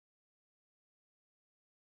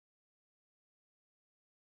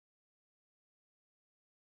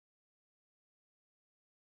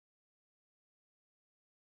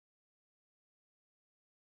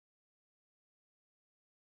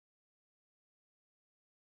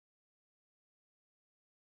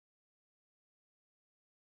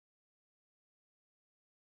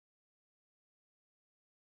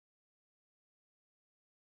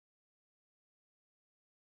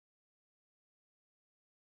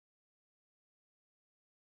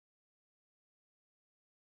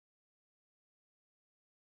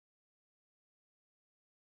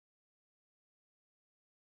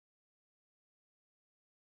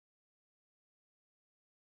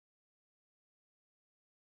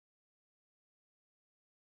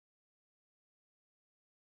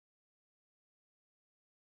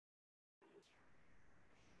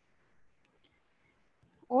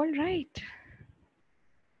All right.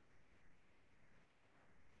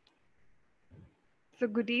 So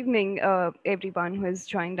good evening, everyone who has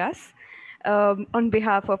joined us. On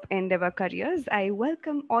behalf of Endeavor Careers, I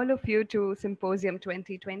welcome all of you to Symposium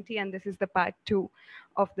 2020, and this is the part 2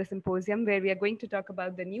 of the symposium where we are going to talk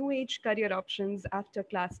about the new age career options after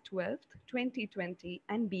class 12th, 2020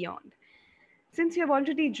 and beyond. Since you have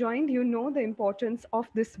already joined, you know the importance of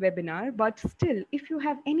this webinar, but still, if you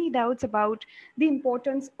have any doubts about the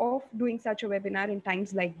importance of doing such a webinar in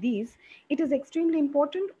times like these, it is extremely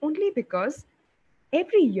important only because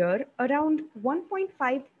every year, around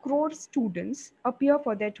 1.5 crore students appear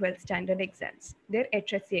for their 12th standard exams, their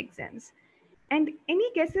HSC exams. And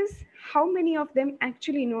any guesses how many of them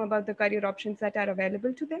actually know about the career options that are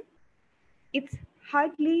available to them? It's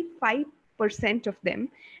hardly 5% of them,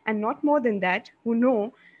 and not more than that, who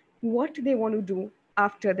know what they want to do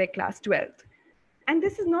after their class 12th. And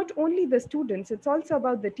this is not only the students, it's also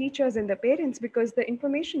about the teachers and the parents because the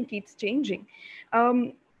information keeps changing.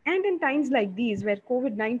 And in times like these, where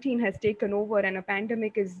COVID-19 has taken over and a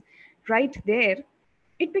pandemic is right there,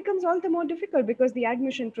 it becomes all the more difficult because the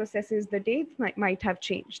admission processes, the dates might have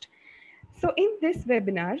changed. So in this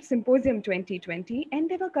webinar, Symposium 2020,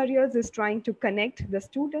 Endeavor Careers is trying to connect the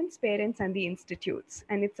students, parents, and the institutes.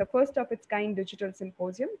 And it's a first of its kind digital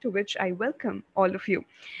symposium to which I welcome all of you.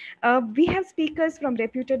 We have speakers from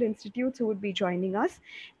reputed institutes who would be joining us.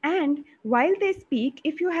 And while they speak,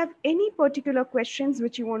 if you have any particular questions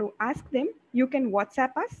which you want to ask them, you can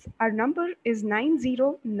WhatsApp us. Our number is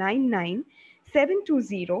 9099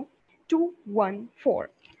 720 214.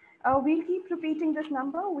 We'll keep repeating this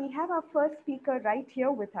number. We have our first speaker right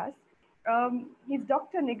here with us. He's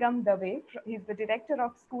Dr. Nigam Dave. He's the Director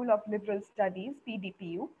of School of Liberal Studies,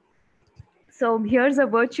 PDPU. So here's a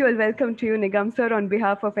virtual welcome to you, Nigam sir, on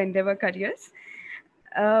behalf of Endeavor Careers.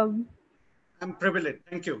 I'm privileged.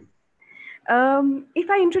 Thank you. If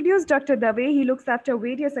I introduce Dr. Dave, he looks after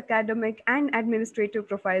various academic and administrative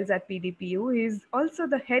profiles at PDPU. He is also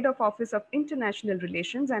the head of Office of International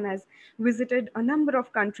Relations and has visited a number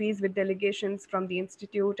of countries with delegations from the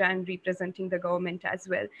institute and representing the government as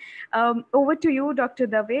well. Over to you, Dr.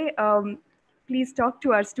 Dave. Please talk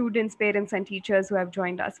to our students, parents, and teachers who have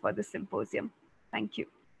joined us for this symposium. Thank you.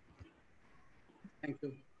 Thank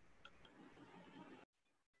you.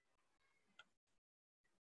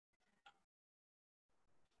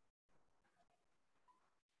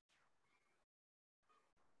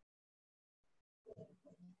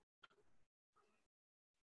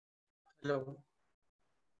 Hello.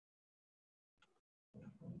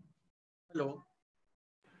 Hello.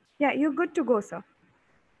 Yeah, you're good to go, sir.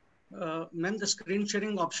 Ma'am, the screen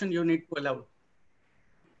sharing option you need to allow.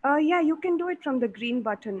 Yeah, you can do it from the green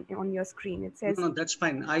button on your screen. It says. No, that's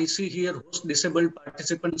fine. I see here host disabled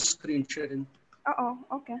participant screen sharing.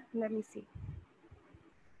 Okay. Let me see.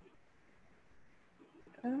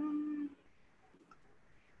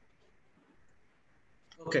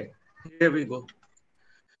 Okay, here we go.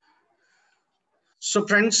 So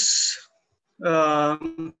friends,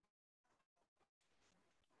 good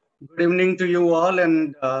evening to you all,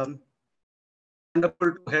 and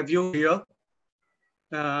wonderful to have you here.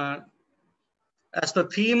 As the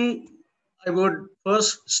theme, I would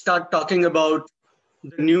first start talking about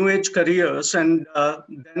the new age careers and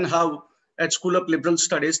then how at School of Liberal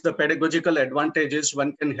Studies, the pedagogical advantages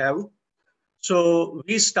one can have. So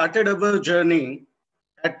we started our journey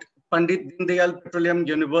at Pandit Dindayal Petroleum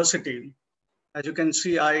University. As you can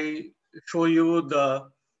see, I show you the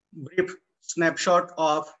brief snapshot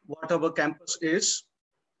of what our campus is.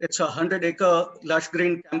 It's a 100-acre lush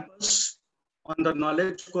green campus on the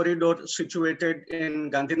knowledge corridor situated in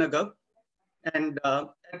Gandhinagar. And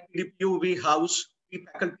at PDPU, we house the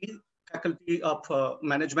faculty of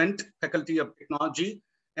management, faculty of technology,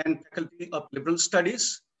 and faculty of liberal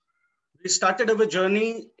studies. We started our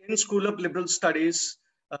journey in School of Liberal Studies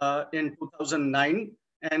in 2009,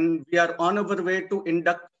 and we are on our way to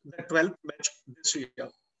induct the 12th batch this year.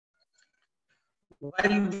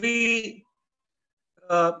 While we,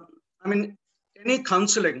 any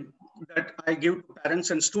counseling that I give to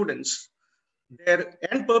parents and students, their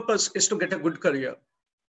end purpose is to get a good career.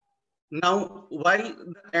 Now, while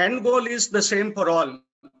the end goal is the same for all,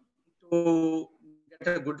 to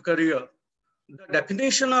get a good career, the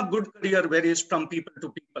definition of good career varies from people to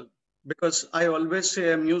people, because I always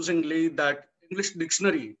say amusingly that English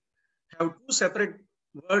dictionary have two separate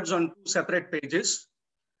words on two separate pages,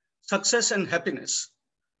 success and happiness.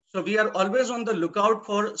 So we are always on the lookout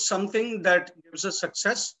for something that gives us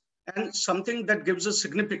success and something that gives us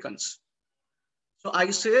significance. So I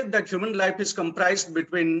say that human life is comprised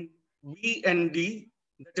between B and D,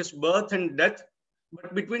 that is birth and death,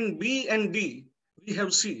 But between B and D, we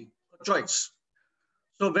have C, a choice.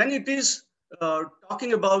 So when it is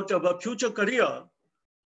talking about our future career,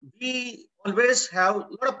 we always have a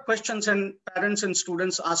lot of questions, and parents and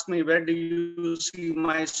students ask me, where do you see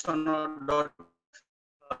my son or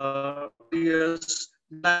daughter 2 years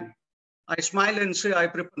time? I smile and say I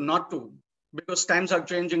prefer not to, because times are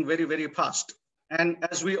changing very, very fast. And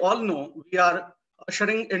as we all know, we are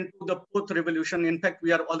ushering into the fourth revolution. In fact,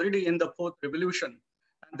 we are already in the fourth revolution.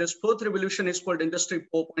 And this fourth revolution is called Industry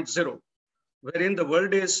 4.0, wherein the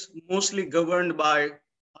world is mostly governed by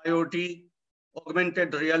IoT,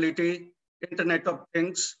 augmented reality, Internet of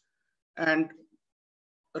Things. And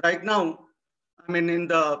right now, I mean, in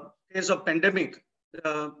the case of pandemic,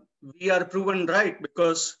 uh, we are proven right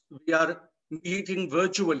because we are meeting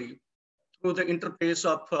virtually through the interface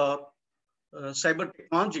of cyber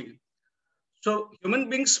technology. So human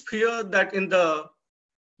beings fear that in the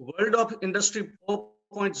world of Industry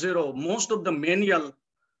 4.0, most of the manual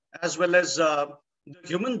as well as the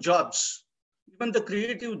human jobs, even the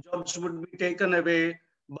creative jobs would be taken away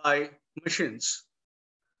by machines.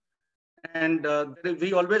 And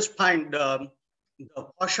we always find the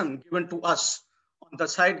caution given to us on the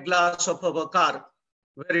side glass of our car,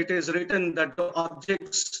 where it is written that the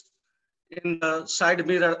objects in the side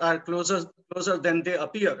mirror are closer than they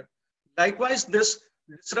appear. Likewise, this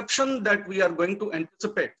disruption that we are going to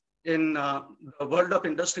anticipate in the world of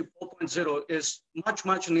Industry 4.0 is much,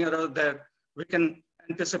 much nearer than we can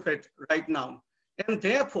anticipate right now. And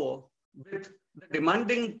therefore, with the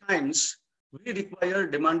demanding times, we require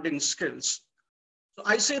demanding skills. So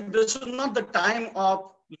I say this is not the time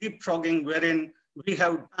of leapfrogging wherein we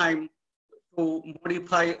have time to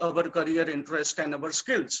modify our career interest and our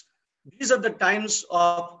skills. These are the times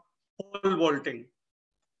of pole vaulting.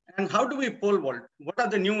 And how do we pole vault? What are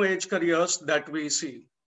the new age careers that we see?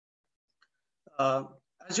 Uh,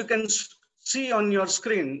 as you can see on your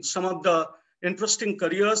screen, some of the interesting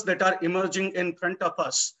careers that are emerging in front of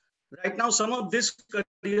us. Right now, some of these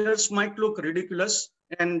careers might look ridiculous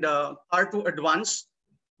and are too advanced,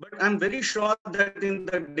 but I'm very sure that in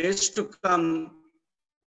the days to come,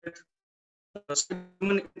 with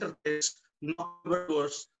human interface, knock over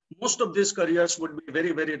doors, most of these careers would be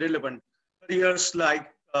very, very relevant. Careers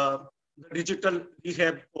like the digital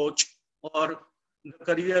rehab coach, or the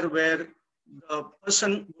career where the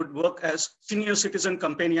person would work as senior citizen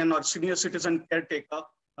companion or senior citizen caretaker.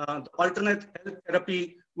 The alternate health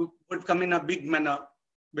therapy would come in a big manner,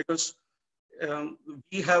 because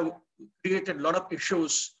we have created a lot of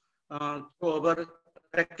issues through our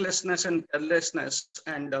recklessness and carelessness,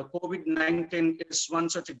 and COVID-19 is one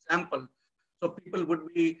such example. So people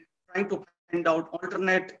would be trying to find out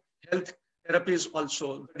alternate health therapies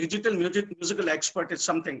also. The digital musical expert is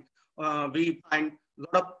something we find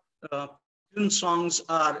a lot of film songs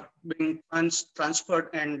are being transferred,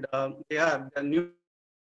 and they have the new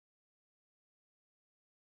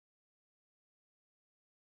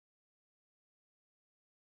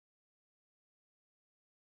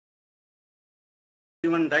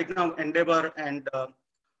even right now Endeavor and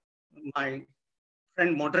my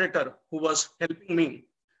friend moderator who was helping me.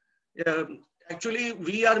 Uh, Actually,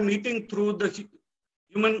 we are meeting through the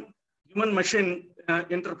human machine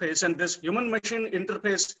interface, and this human machine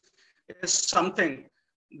interface is something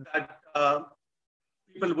that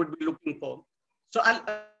people would be looking for. So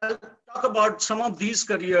I'll talk about some of these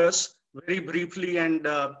careers very briefly, and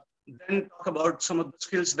then talk about some of the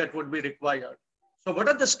skills that would be required. So what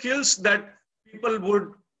are the skills that people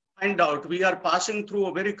would find out? We are passing through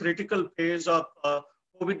a very critical phase of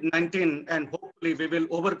COVID-19, and hopefully we will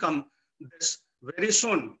overcome this very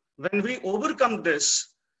soon. When we overcome this,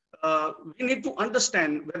 we need to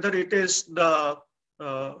understand whether it is the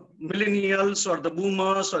millennials or the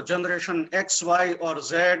boomers or generation X, Y, or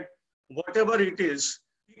Z, whatever it is,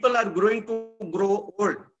 people are going to grow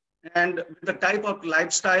old. And with the type of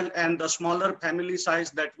lifestyle and the smaller family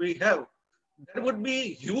size that we have, there would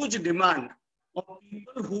be huge demand of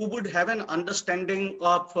people who would have an understanding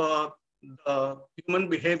of the human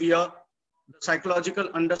behavior, the psychological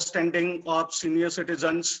understanding of senior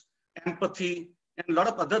citizens, empathy, and a lot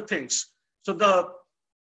of other things. So the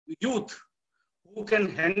youth who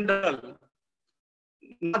can handle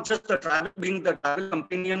not just the travel, being the travel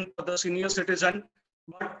companion for the senior citizen,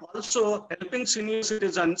 but also helping senior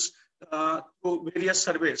citizens through various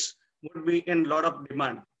surveys would be in a lot of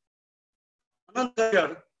demand. Another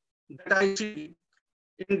career that I see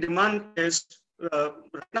in demand is,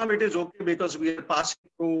 right now it is okay because we are passing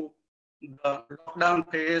through the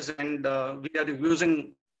lockdown phase, and we are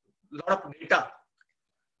using a lot of data.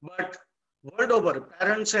 But world over,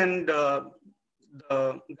 parents and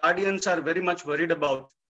the guardians are very much worried about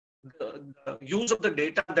the use of the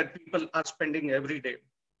data that people are spending every day.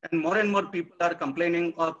 And more people are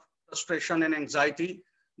complaining of frustration and anxiety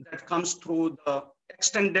that comes through the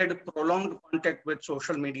extended, prolonged contact with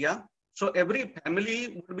social media. So every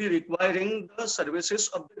family would be requiring the services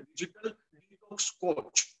of the digital detox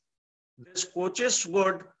coach. These coaches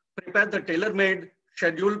would prepare the tailor-made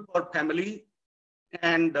schedule for family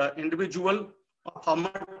and individual of how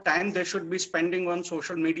much time they should be spending on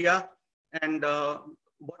social media and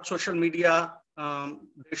what social media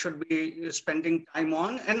they should be spending time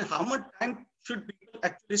on, and how much time should people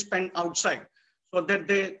actually spend outside so that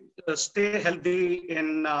they stay healthy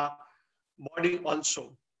in body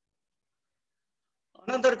also.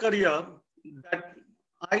 Another career that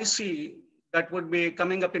I see that would be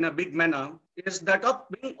coming up in a big manner is that of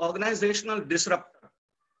being organizational disruptor.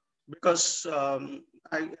 Because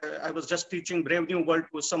I was just teaching Brave New World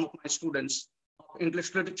to some of my students of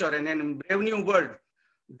English literature, and in Brave New World,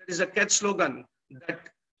 there is a catch slogan that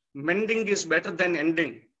mending is better than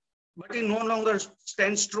ending. But it no longer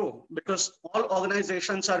stands true because all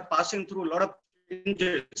organizations are passing through a lot of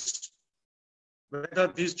changes. Whether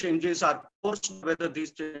these changes are forced, whether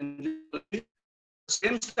these changes are the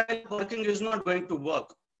same style of working is not going to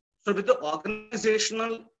work. So with the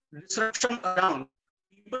organizational disruption around,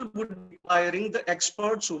 people would be hiring the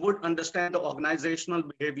experts who would understand the organizational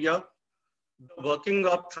behavior, the working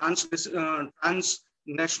of transnational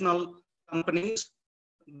companies,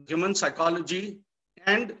 human psychology,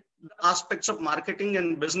 and the aspects of marketing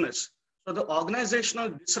and business. So the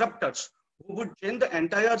organizational disruptors who would change the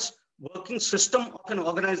entire working system of an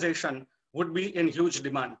organization would be in huge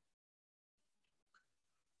demand.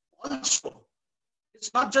 Also,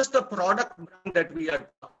 it's not just the product brand that we are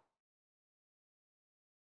talking.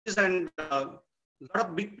 And a lot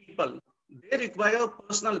of big people, they require a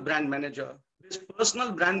personal brand manager. These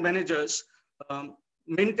personal brand managers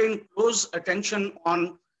maintain close attention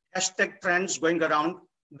on hashtag trends going around,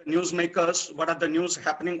 the newsmakers, what are the news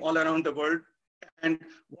happening all around the world, and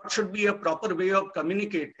what should be a proper way of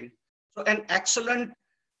communicating. So an excellent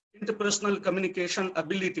interpersonal communication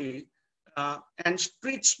ability and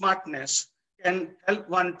street smartness can help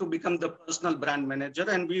one to become the personal brand manager.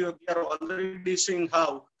 And we are already seeing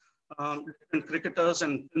how different cricketers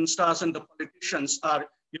and film stars and the politicians are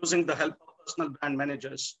using the help of personal brand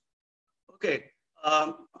managers. Okay,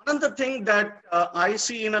 another thing that I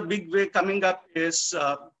see in a big way coming up is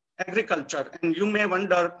agriculture. And you may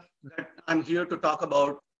wonder that I'm here to talk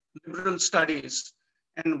about liberal studies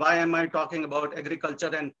and why am I talking about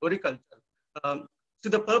agriculture and floriculture. So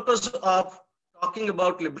the purpose of talking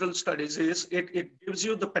about liberal studies is it gives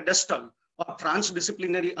you the pedestal of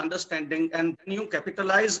transdisciplinary understanding, and then you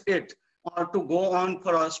capitalize it or to go on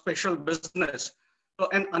for a special business. So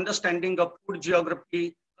an understanding of food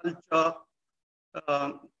geography, culture,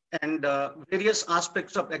 and various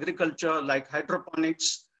aspects of agriculture like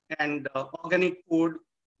hydroponics and organic food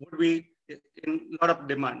would be in a lot of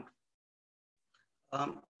demand.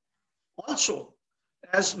 Also,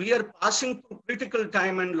 as we are passing through critical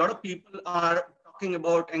time and a lot of people are talking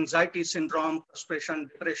about anxiety syndrome, frustration,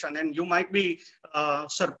 depression, and you might be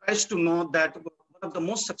surprised to know that one of the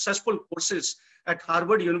most successful courses at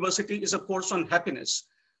Harvard University is a course on happiness.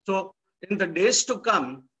 So in the days to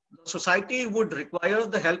come, the society would require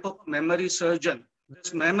the help of a memory surgeon.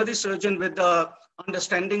 This memory surgeon with the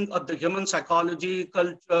understanding of the human psychology,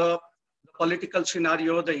 culture, the political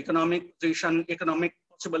scenario, the economic position,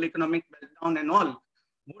 possible economic meltdown and all,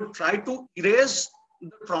 would try to erase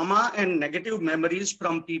the trauma and negative memories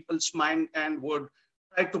from people's mind and would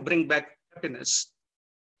try to bring back happiness.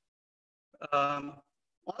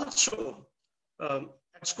 Also,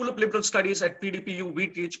 at School of Liberal Studies at PDPU, we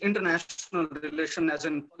teach international relation as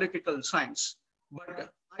in political science.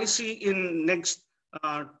 But I see in next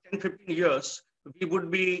 10, 15 years, we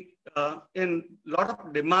would be in a lot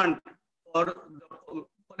of demand for the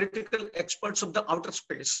political experts of the outer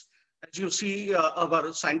space. As you see,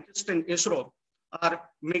 our scientists in ISRO are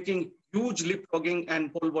making huge leapfrogging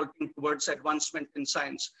and pole vaulting towards advancement in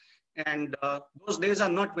science. And those days are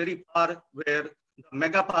not very far where the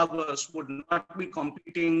mega powers would not be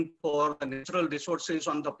competing for the natural resources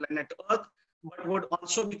on the planet Earth, but would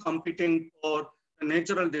also be competing for the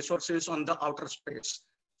natural resources on the outer space.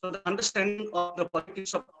 So the understanding of the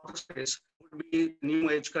politics of outer space would be a new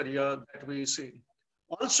age career that we see.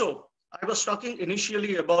 Also, I was talking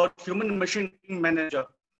initially about human machine team manager.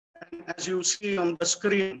 And as you see on the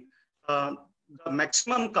screen, the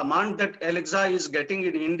maximum command that Alexa is getting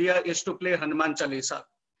in India is to play Hanuman Chalisa.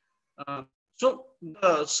 So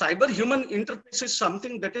the cyber-human interface is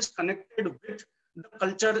something that is connected with the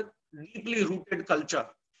culture, deeply rooted culture.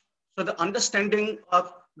 So the understanding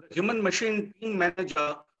of the human machine team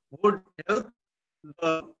manager would help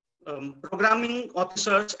the programming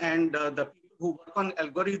officers and the people who work on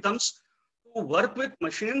algorithms to work with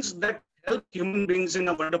machines that help human beings in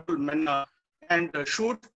a wonderful manner and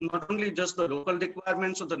shoot not only just the local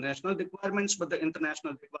requirements or the national requirements, but the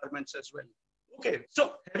international requirements as well. Okay,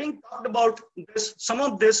 so having talked about this, some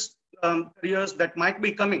of these careers that might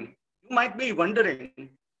be coming, you might be wondering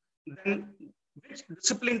then which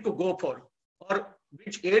discipline to go for or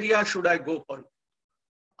which area should I go for?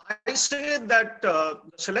 I say that the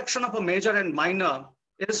selection of a major and minor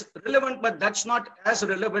is relevant, but that's not as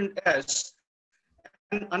relevant as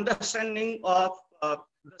an understanding of the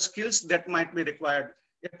skills that might be required.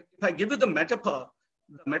 If I give you the metaphor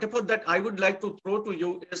that I would like to throw to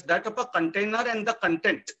you is that of a container and the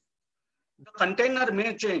content. The container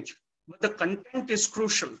may change, but the content is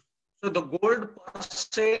crucial. So the gold per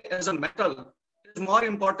se as a metal is more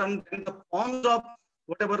important than the forms of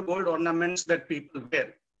whatever gold ornaments that people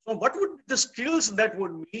wear. So what would be the skills that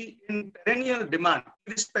would be in perennial demand,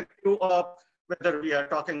 irrespective of whether we are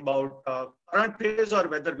talking about current phase or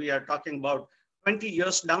whether we are talking about 20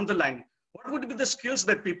 years down the line? What would be the skills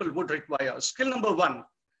that people would require? Skill number one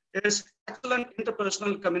is excellent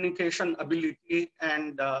interpersonal communication ability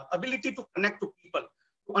and ability to connect to people,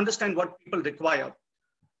 to understand what people require.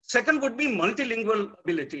 Second would be multilingual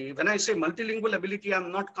ability. When I say multilingual ability,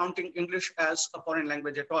 I'm not counting English as a foreign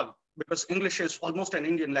language at all, because English is almost an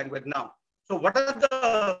Indian language now. So what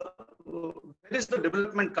are where is the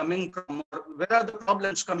development coming from? Or where are the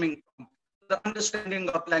problems coming from? The understanding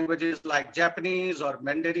of languages like Japanese or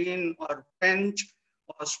Mandarin or French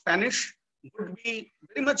or Spanish would be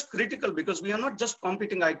very much critical, because we are not just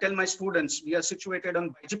competing. I tell my students, we are situated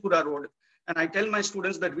on Baijipura Road. And I tell my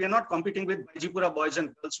students that we are not competing with Baijipura boys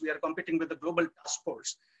and girls, we are competing with the global task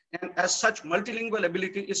force. And as such, multilingual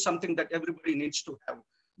ability is something that everybody needs to have.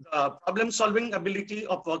 The problem-solving ability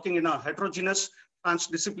of working in a heterogeneous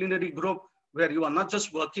transdisciplinary group, where you are not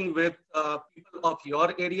just working with people of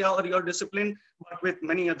your area or your discipline, but with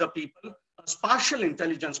many other people. Spatial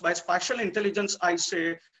intelligence. By spatial intelligence, I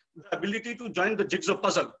say the ability to join the jigsaw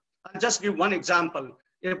puzzle. I'll just give one example.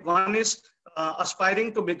 If one is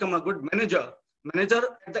aspiring to become a good manager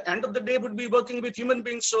at the end of the day would be working with human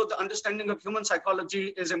beings. So the understanding of human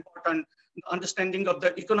psychology is important. The understanding of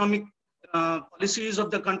the economic policies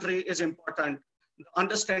of the country is important. The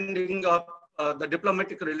understanding of the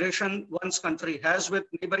diplomatic relation one's country has with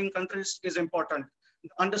neighboring countries is important. The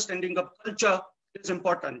understanding of culture is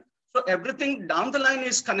important. So everything down the line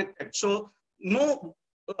is connected. So no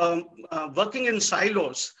working in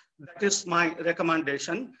silos. That is my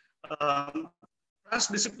recommendation.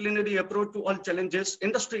 Transdisciplinary approach to all challenges,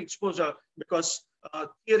 industry exposure, because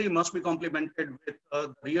theory must be complemented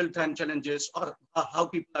with real-time challenges or how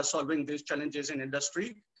people are solving these challenges in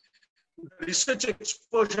industry. The research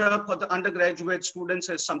exposure for the undergraduate students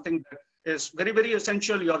is something that is very, very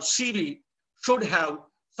essential. Your CV should have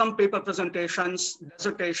some paper presentations,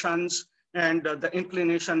 dissertations, and the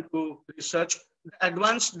inclination to research. The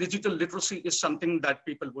advanced digital literacy is something that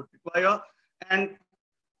people would require. And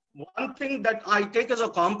one thing that I take as a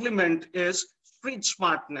compliment is street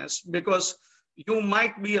smartness, because you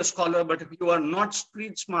might be a scholar, but if you are not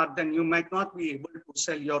street smart, then you might not be able to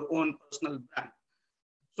sell your own personal brand.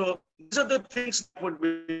 So these are the things that would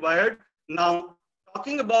be required. Now,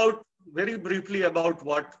 talking about very briefly about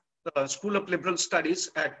what the School of Liberal Studies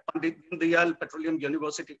at Pandit Dindayal Petroleum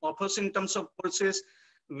University offers in terms of courses,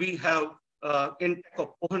 we have intake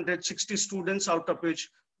of 460 students, out of which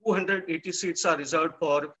 280 seats are reserved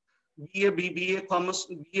for BA, BBA, Commerce,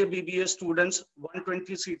 BA, BBA students,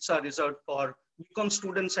 120 seats are reserved for BCom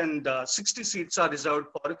students, and 60 seats are reserved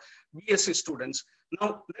for BSc students.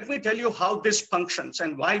 Now, let me tell you how this functions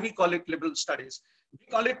and why we call it liberal studies. We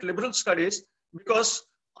call it liberal studies because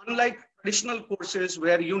unlike traditional courses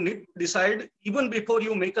where you need to decide even before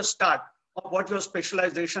you make a start of what your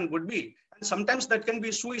specialization would be, and sometimes that can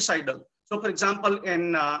be suicidal. So for example,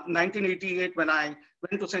 in 1988, when I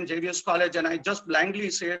went to St. Xavier's College and I just blindly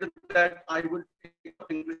said that I would take up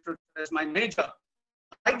English as my major,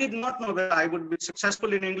 I did not know whether I would be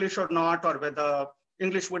successful in English or not, or whether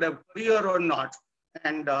English would have a career or not.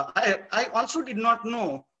 And I also did not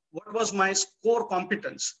know what was my core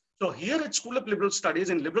competence. So here at School of Liberal Studies,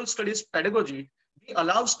 in Liberal Studies Pedagogy, we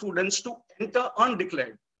allow students to enter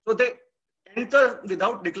undeclared. So they enter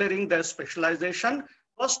without declaring their specialization.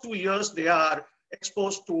 First 2 years, they are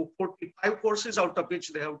exposed to 45 courses, out of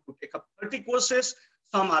which they have to take up 30 courses.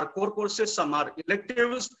 Some are core courses, some are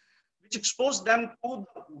electives, which expose them to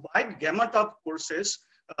the wide gamut of courses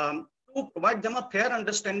to to provide them a fair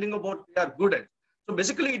understanding of what they are good at. So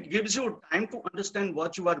basically, it gives you time to understand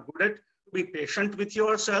what you are good at, to be patient with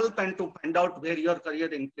yourself, and to find out where your career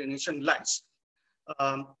inclination lies.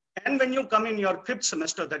 Um, and when you come in your fifth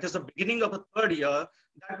semester, that is the beginning of a third year,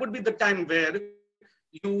 that would be the time where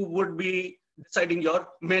you would be deciding your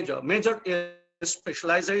major. Major is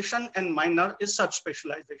specialization and minor is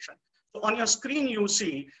subspecialization. So on your screen, you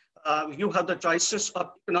see you have the choices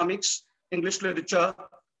of economics, English literature,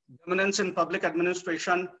 governance in public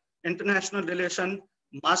administration, international relation,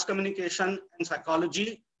 mass communication, and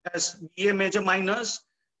psychology as BA major minors.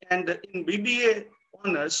 And in BBA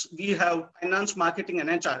honors, we have finance, marketing, and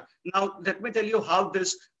HR. Now, let me tell you how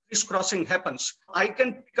this crisscrossing happens. I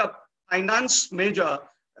can pick up finance major.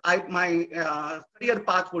 My career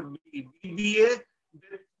path would be BBA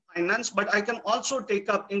with finance, but I can also take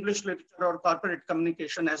up English literature or corporate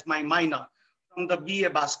communication as my minor from the BA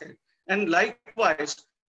basket. And likewise,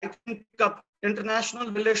 I can pick up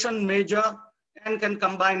international relation major and can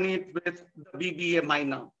combine it with the BBA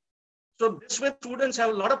minor. So this way, students have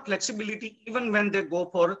a lot of flexibility even when they go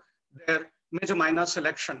for their major minor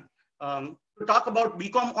selection. To talk about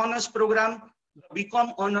BCom honors program, the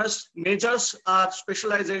BCom honors majors are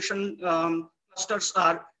specialization clusters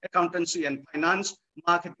are accountancy and finance,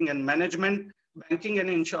 marketing and management, banking and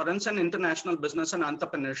insurance, and international business and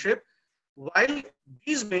entrepreneurship. While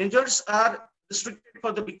these majors are restricted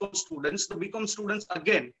for the BCom students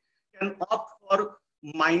again can opt for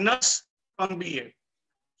minors from BA.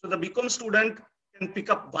 So the BCom student can pick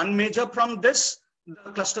up one major from this,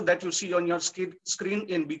 the cluster that you see on your screen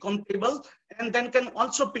in BCom table, and then can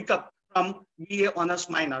also pick up from BA honors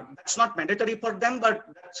minor. That's not mandatory for them, but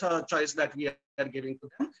that's a choice that we are giving to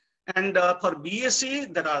them. And for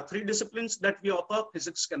BSc, there are three disciplines that we offer: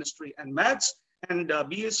 physics, chemistry, and maths. And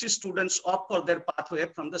BSc students opt for their pathway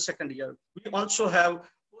from the second year. We also have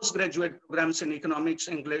postgraduate programs in economics,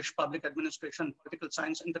 English, public administration, political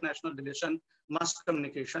science, international relation, mass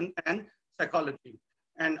communication, and psychology.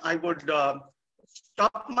 And I would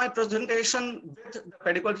stop my presentation with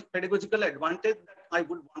the pedagogical advantage that I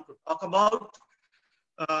would want to talk about.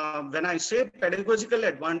 When I say pedagogical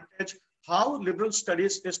advantage, how liberal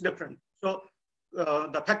studies is different. So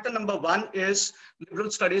the factor number one is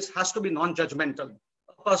liberal studies has to be non-judgmental.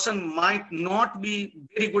 A person might not be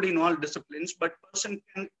very good in all disciplines, but person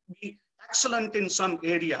can be excellent in some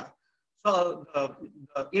area. So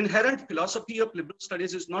the inherent philosophy of liberal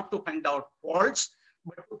studies is not to find out faults,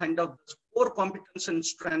 but to find out the core competence and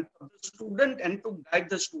strength of the student and to guide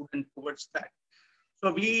the student towards that.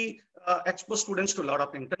 So we expose students to a lot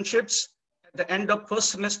of internships. At the end of first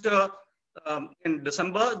semester, in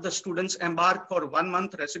December, the students embark for 1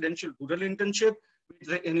 month residential rural internship, which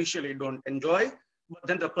they initially don't enjoy. But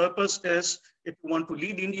then the purpose is, if you want to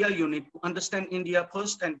lead India, you need to understand India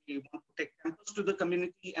first, and we want to take campus to the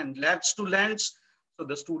community and labs to lands. So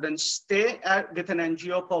the students stay with an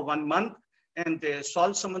NGO for 1 month, and they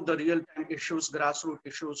solve some of the real-time issues, grassroots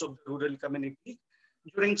issues of the rural community.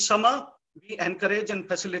 During summer, we encourage and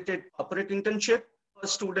facilitate corporate internship for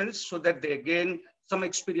students so that they gain some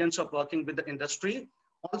experience of working with the industry.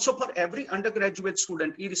 Also, for every undergraduate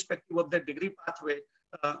student, irrespective of their degree pathway,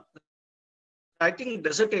 writing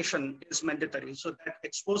dissertation is mandatory. So that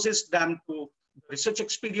exposes them to research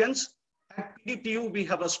experience. At PDPU, we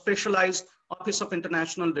have a specialized Office of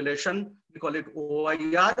International Relation. We call it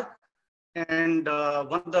OIR. And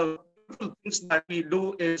one of the beautiful things that we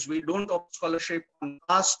do is we don't offer scholarship on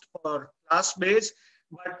caste or class base,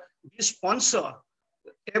 but we sponsor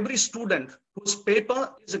every student whose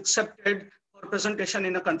paper is accepted for presentation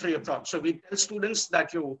in a country abroad. So we tell students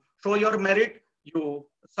that you show your merit, you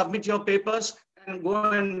submit your papers, and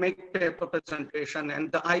go and make paper presentation.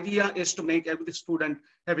 And the idea is to make every student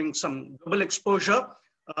having some global exposure.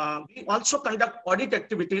 We also conduct audit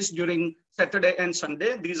activities during Saturday and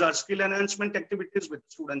Sunday. These are skill enhancement activities which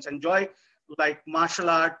students enjoy, like martial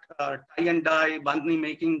art, tie and dye, bandhani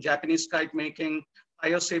making, Japanese kite making,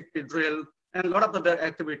 fire safety drill, and a lot of other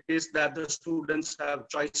activities that the students have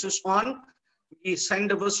choices on. We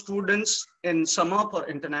send our students in summer for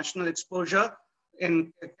international exposure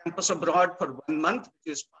in campus abroad for 1 month,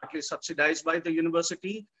 which is partly subsidized by the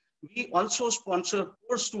university. We also sponsor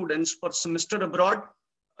 4 students for semester abroad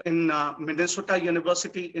in Minnesota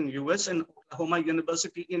University in US and Oklahoma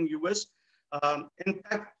University in US. In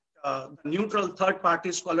fact, the neutral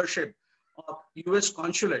third-party scholarship of US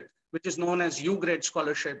Consulate, which is known as U-grade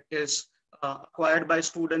scholarship, is acquired by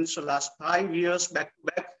students. So last 5 years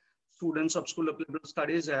back-to-back, students of School of Liberal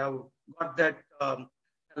Studies have got that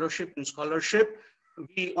fellowship and scholarship.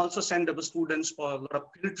 We also send our students for a lot of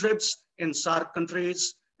field trips in SAARC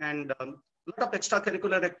countries and lot of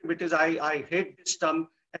extracurricular activities. I hate this term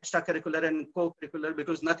extracurricular and co-curricular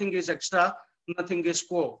because nothing is extra, nothing is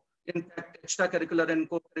co. In fact, extracurricular and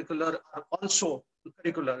co-curricular are also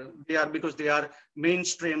curricular. They are because they are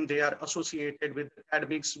mainstream, they are associated with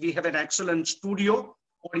academics. We have an excellent studio,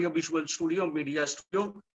 audio-visual studio, media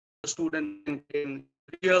studio. The student can gain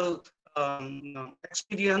real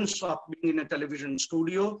experience of being in a television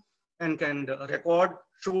studio and can record,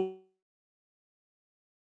 shoot,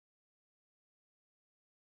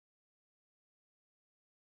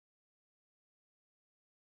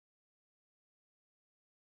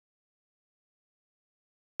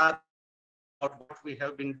 about what we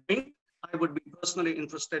have been doing. I would be personally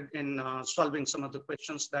interested in solving some of the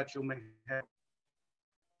questions that you may have.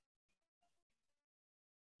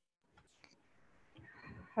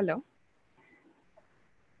 Hello.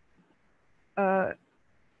 Hello.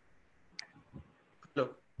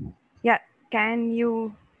 Yeah, can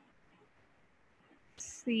you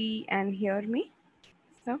see and hear me?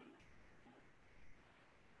 So,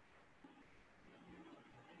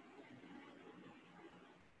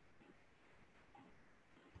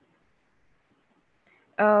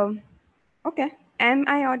 okay. Am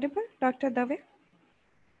I audible, Dr. Dave?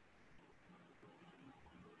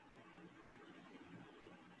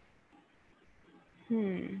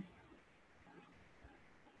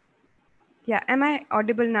 Yeah, am I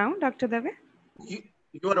audible now, Dr. Dave?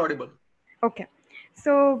 You are audible. Okay.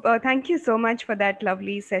 So thank you so much for that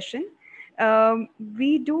lovely session.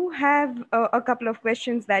 We do have a couple of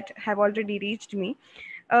questions that have already reached me.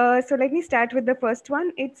 So let me start with the first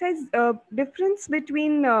one. It says difference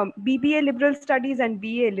between BBA liberal studies and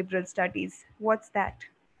BA liberal studies. What's that?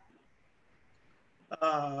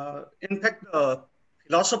 In fact, the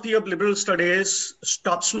philosophy of liberal studies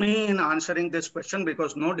stops me in answering this question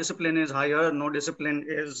because no discipline is higher, no discipline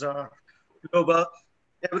is lower.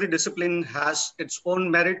 Every discipline has its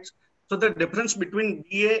own merits. So the difference between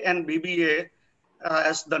BA and BBA,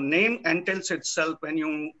 as the name entails itself, when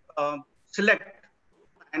you select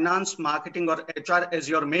finance, marketing, or HR as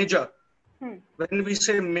your major, when we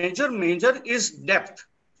say major, major is depth.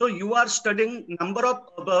 So you are studying number of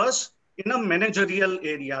hours in a managerial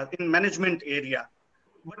area, in management area.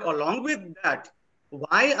 But along with that,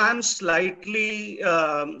 why I'm slightly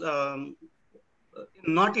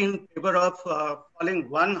not in favor of calling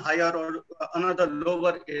one higher or another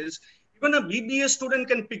lower is even a BBA student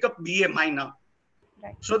can pick up BA minor.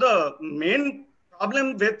 Right. So the main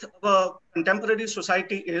problem with our contemporary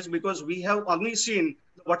society is because we have only seen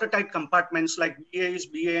the watertight compartments like BA is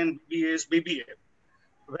BA and BBA is BBA.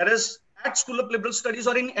 Whereas at School of Liberal Studies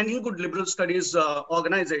or in any good liberal studies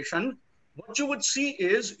organization, what you would see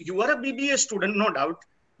is you are a BBA student, no doubt,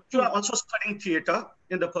 but you are also studying theater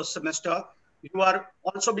in the first semester. You are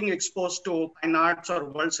also being exposed to fine arts or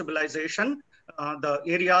world civilization, the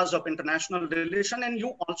areas of international relation, and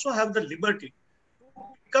you also have the liberty to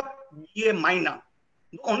pick up BA minor.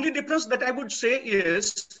 The only difference that I would say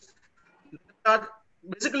is there are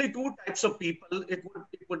basically two types of people. It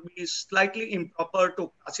would be slightly improper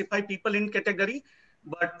to classify people in category,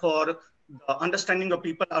 but for the understanding of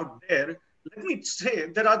people out there, let me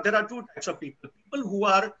say there are two types of people. People who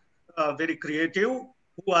are very creative,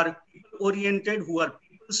 who are people oriented, who are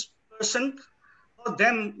people's person. For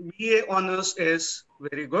them, BA honors is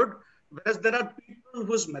very good. Whereas there are people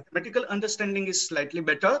whose mathematical understanding is slightly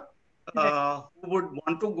better, who would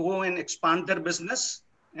want to go and expand their business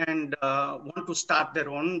and want to start their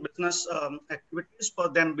own business activities. For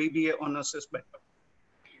them, BBA honors is better.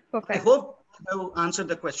 Perfect. I hope I have answered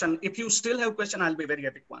the question. If you still have a question, I'll be very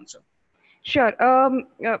happy to answer. Sure.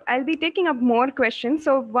 I'll be taking up more questions.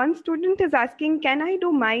 So one student is asking, can I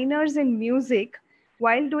do minors in music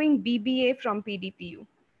while doing BBA from PDPU?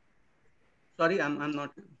 Sorry, I'm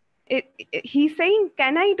not. He's saying,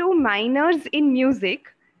 can I do minors in music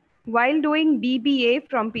while doing BBA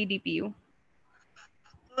from PDPU?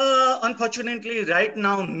 Unfortunately, right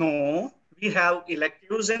now, no. We have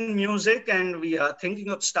electives in music and we are thinking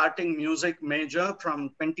of starting music major from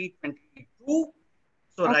 2022.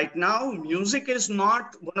 So right now, music is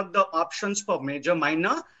not one of the options for major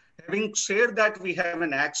minor. Having said that, we have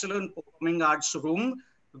an excellent performing arts room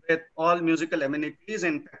with all musical amenities.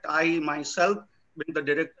 In fact, I myself, being the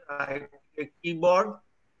director, I play keyboard.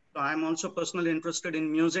 So I'm also personally interested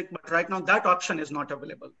in music, but right now that option is not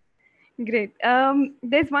available. Great.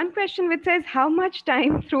 There's one question which says, how much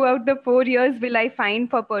time throughout the 4 years will I find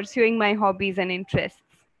for pursuing my hobbies and interests?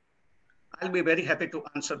 I'll be very happy to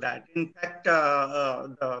answer that. In fact,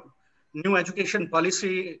 the new education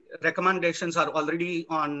policy recommendations are already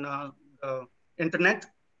on the internet.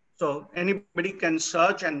 So anybody can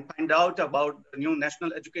search and find out about the new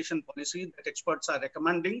national education policy that experts are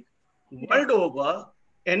recommending. Right. World over,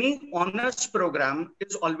 any honors program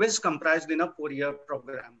is always comprised in a 4-year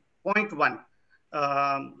program. Point one,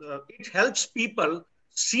 it helps people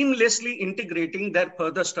seamlessly integrating their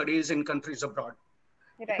further studies in countries abroad.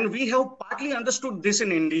 Right. And we have partly understood this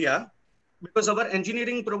in India because our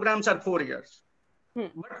engineering programs are 4 years. Hmm.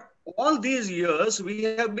 But all these years, we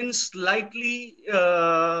have been slightly we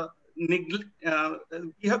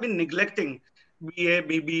have been neglecting BA,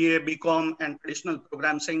 BBA, BCom, and traditional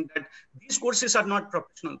programs, saying that these courses are not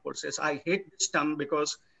professional courses. I hate this term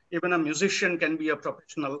because even a musician can be a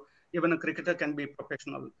professional, even a cricketer can be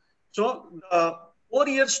professional. So the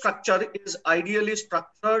 4-year structure is ideally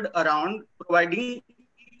structured around providing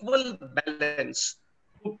equal balance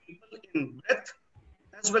to people in breadth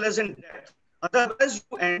as well as in depth. Otherwise,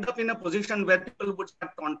 you end up in a position where people would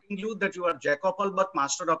start taunting you that you are jack of all but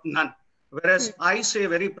master of none. Whereas I say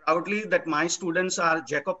very proudly that my students are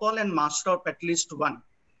jack of all and master of at least one.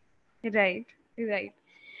 Right. Right.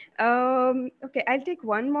 Okay, I'll take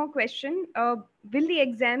one more question. Will the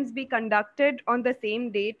exams be conducted on the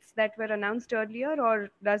same dates that were announced earlier,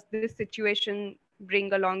 or does this situation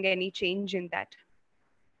bring along any change in that?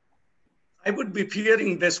 I would be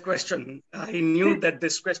fearing this question. I knew that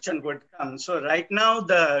this question would come. So right now,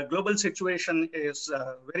 the global situation is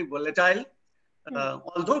very volatile.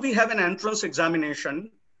 Although we have an entrance examination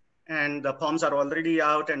and the forms are already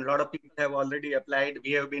out and a lot of people have already applied,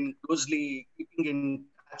 we have been closely keeping in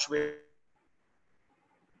touch with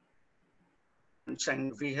applicants,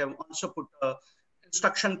 and we have also put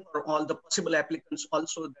instruction for all the possible applicants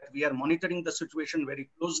also that we are monitoring the situation very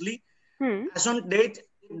closely. As on date,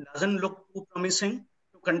 it doesn't look too promising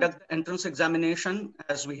to conduct the entrance examination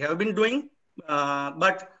as we have been doing.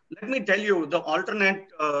 But let me tell you, the alternate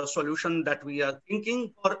solution that we are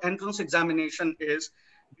thinking for entrance examination is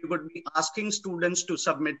we would be asking students to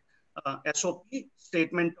submit SOP,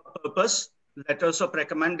 statement of purpose, letters of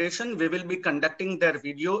recommendation. We will be conducting their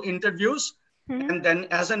video interviews. And then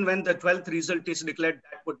as and when the 12th result is declared,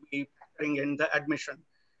 that would be factoring in the admission.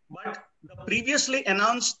 But the previously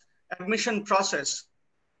announced admission process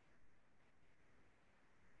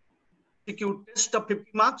execute test of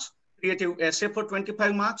 50 marks, creative essay for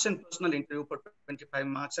 25 marks, and personal interview for 25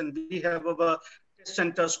 marks. And we have our test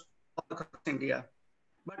centers all across India.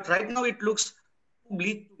 But right now it looks too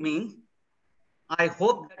bleak to me. I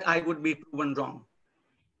hope that I would be proven wrong.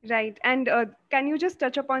 Right. And can you just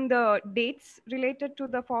touch upon the dates related to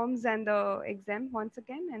the forms and the exam once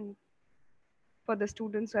again, and for the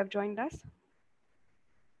students who have joined us?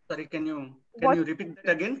 Sorry, can you What, repeat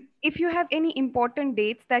that again? if you have any important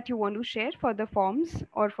dates that you want to share for the forms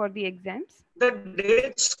or for the exams? The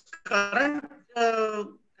dates, current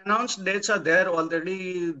announced dates are there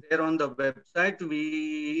already there on the website.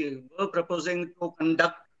 We were proposing to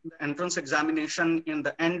conduct the entrance examination in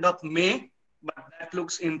the end of May, but that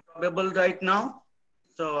looks improbable right now.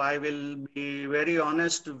 So I will be very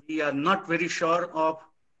honest, we are not very sure of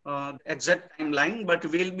the exact timeline, but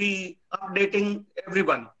we'll be updating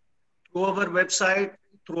everyone through our website,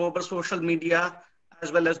 through our social media,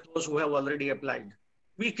 as well as those who have already applied.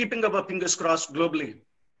 We're keeping our fingers crossed globally.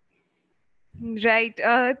 Right.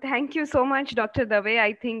 Thank you so much, Dr. Dave.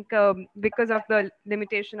 I think because of the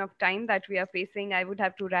limitation of time that we are facing, I would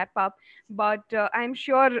have to wrap up. But I'm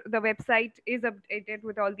sure the website is updated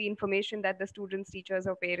with all the information that the students, teachers,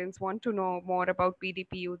 or parents want to know more about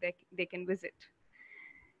PDPU. They can visit.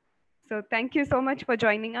 So thank you so much for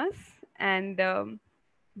joining us. And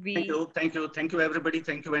Thank you, everybody.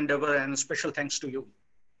 Thank you, Endeavor, and special thanks to you.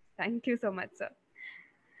 Thank you so much, sir.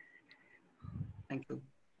 Thank you.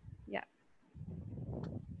 Yeah.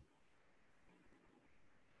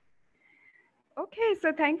 Okay,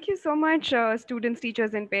 so thank you so much, students,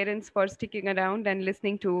 teachers, and parents, for sticking around and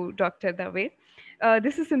listening to Dr. Dave.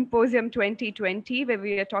 This is Symposium 2020, where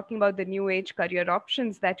we are talking about the new age career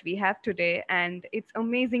options that we have today. And it's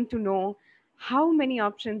amazing to know how many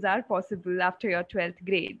options are possible after your 12th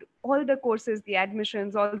grade. All the courses, the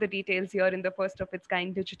admissions, all the details here in the first of its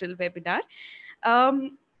kind digital webinar.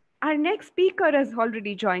 Our next speaker has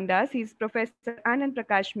already joined us. He's Professor Anand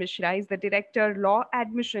Prakash Mishra. He's the Director, Law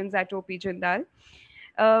Admissions at OP Jindal.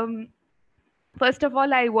 First of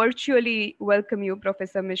all, I virtually welcome you,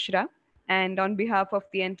 Professor Mishra. And on behalf of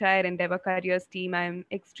the entire Endeavor Careers team, I'm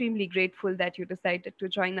extremely grateful that you decided to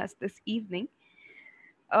join us this evening.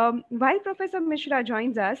 While Professor Mishra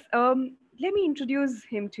joins us, let me introduce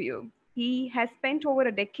him to you. He has spent over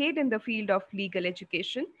a decade in the field of legal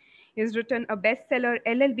education. He's written a bestseller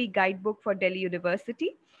LLB guidebook for Delhi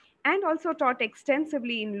University and also taught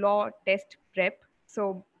extensively in law test prep.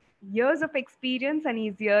 So years of experience, and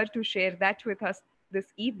he's here to share that with us this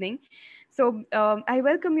evening. So I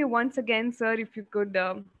welcome you once again, sir. If you could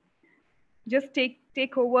just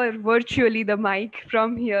take over virtually the mic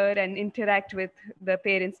from here and interact with the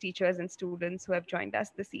parents, teachers, and students who have joined us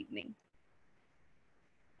this evening.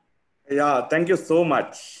 Yeah, thank you so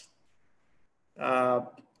much. Uh,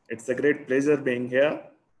 it's a great pleasure being here.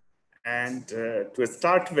 And to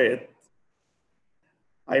start with,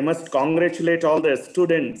 I must congratulate all the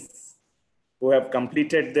students who have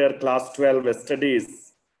completed their class 12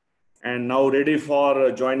 studies and now ready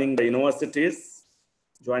for joining the universities,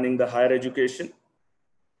 joining the higher education.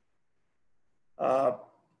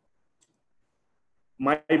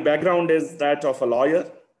 My background is that of a lawyer.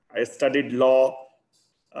 I studied law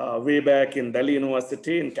way back in Delhi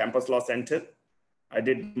University in Campus Law Center. I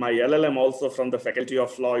did my LLM also from the Faculty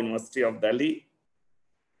of Law, University of Delhi.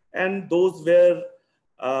 And those were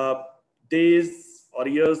days or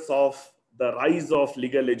years of the rise of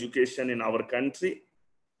legal education in our country.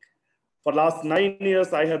 For last 9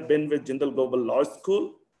 years, I have been with Jindal Global Law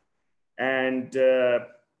School. And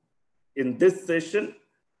in this session,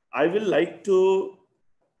 I will like to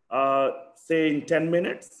say in 10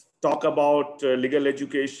 minutes, talk about legal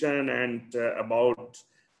education and about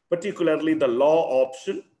particularly the law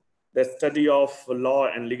option, the study of law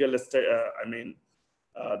and legal, the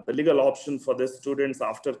legal option for the students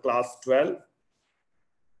after class 12.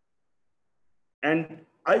 And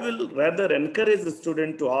I will rather encourage the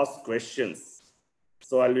student to ask questions.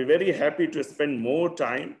 So I'll be very happy to spend more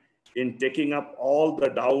time in taking up all the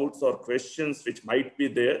doubts or questions which might be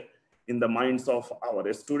there in the minds of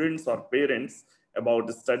our students or parents about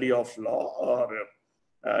the study of law or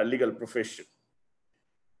legal profession.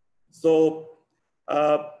 So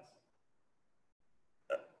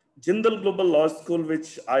Jindal Global Law School,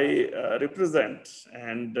 which I represent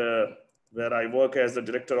and where I work as the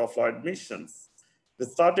Director of Law Admissions, it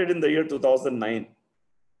started in the year 2009. It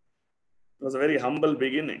was a very humble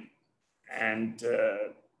beginning. And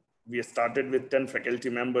we started with 10 faculty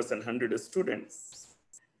members and 100 students.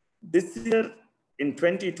 This year, in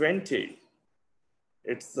 2020,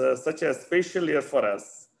 it's such a special year for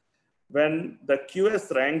us when the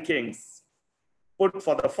QS rankings put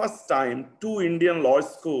for the first time 2 Indian law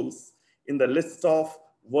schools in the list of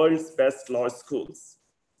world's best law schools.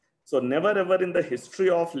 So never ever in the history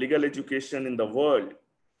of legal education in the world,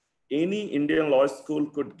 any Indian law school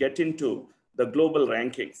could get into the global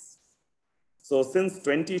rankings. So since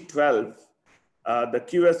 2012, the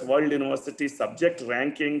QS World University subject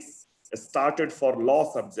rankings started for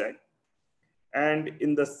law subject. And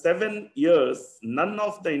in the 7 years, none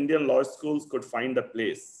of the Indian law schools could find a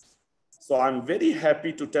place. So I'm very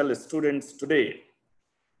happy to tell students today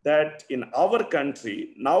that in our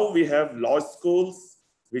country, now we have law schools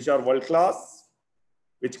which are world class,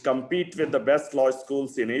 which compete with the best law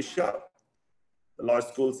schools in Asia, the law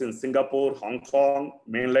schools in Singapore, Hong Kong,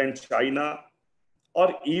 mainland China,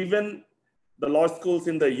 or even the law schools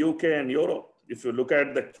in the UK and Europe. If you look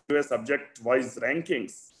at the QS subject-wise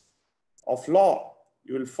rankings of law,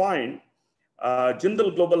 you will find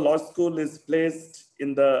Jindal Global Law School is placed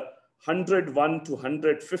in the 101 to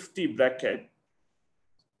 150 bracket.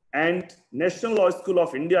 And National Law School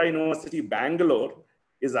of India University, Bangalore,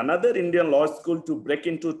 is another Indian law school to break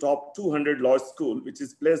into top 200 law school, which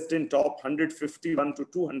is placed in top 151 to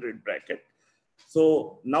 200 bracket.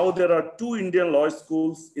 So now there are 2 Indian law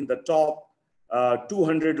schools in the top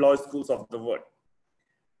 200 law schools of the world.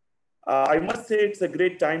 I must say it's a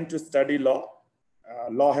great time to study law.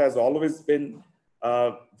 Law has always been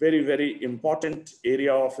a very, very important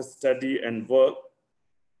area of study and work.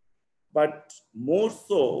 But more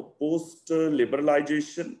so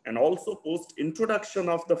post-liberalization and also post-introduction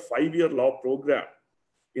of the 5-year law program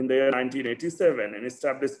in the year 1987 and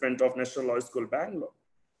establishment of National Law School, Bangalore.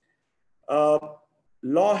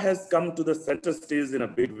 Law has come to the center stage in a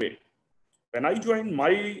big way. When I joined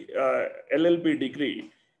my LLB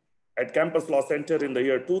degree at Campus Law Center in the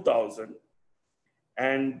year 2000,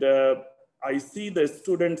 and I see the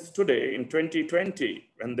students today in 2020,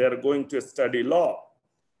 when they're going to study law,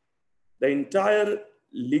 the entire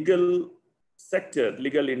legal sector,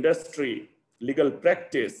 legal industry, legal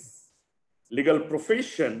practice, legal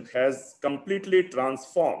profession has completely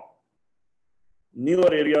transformed.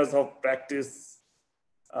 Newer areas of practice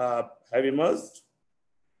have emerged.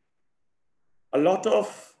 A lot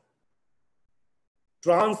of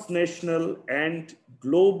transnational and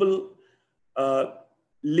global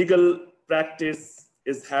legal practice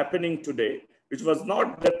is happening today, which was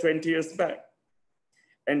not there 20 years back.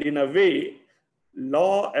 And in a way,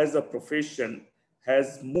 law as a profession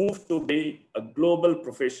has moved to be a global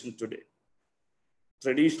profession today.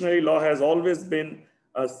 Traditionally, law has always been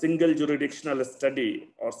a single jurisdictional study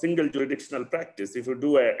or single jurisdictional practice. If you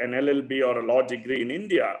do an LLB or a law degree in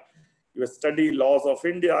India, you study laws of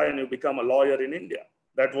India and you become a lawyer in India.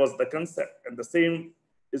 That was the concept. And the same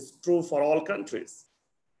is true for all countries.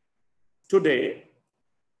 Today,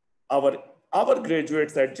 our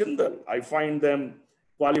graduates at Jindal, I find them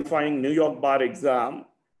qualifying New York bar exam,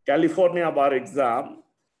 California bar exam,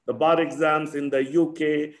 the bar exams in the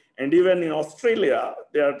UK, and even in Australia.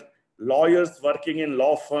 They are lawyers working in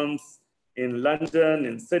law firms in London,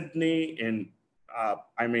 in Sydney, in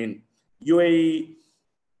UAE,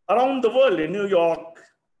 around the world, in New York,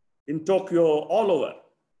 in Tokyo, all over.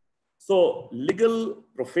 So legal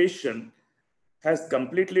profession has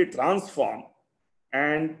completely transformed,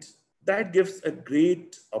 and that gives a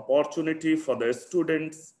great opportunity for the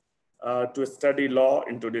students to study law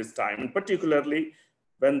in today's time, and particularly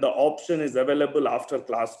when the option is available after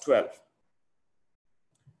class 12.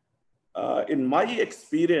 In my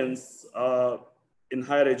experience in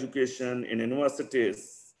higher education, in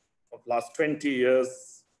universities of last 20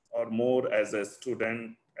 years or more as a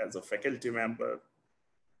student, as a faculty member,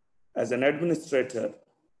 as an administrator,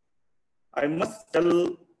 I must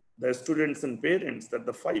tell the students and parents that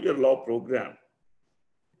the 5-year law program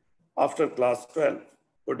after class 12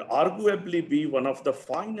 would arguably be one of the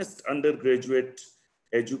finest undergraduate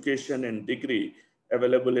education and degree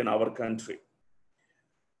available in our country.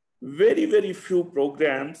 Very, very few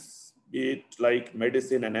programs, be it like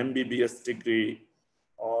medicine and MBBS degree,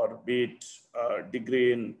 or be it a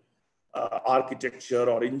degree in architecture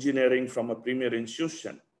or engineering from a premier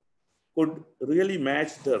institution, could really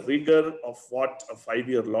match the rigor of what a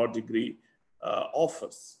 5-year law degree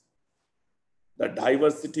offers. The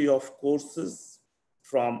diversity of courses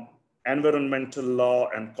from environmental law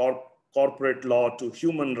and corporate law to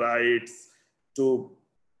human rights, to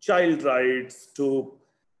child rights, to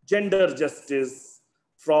gender justice,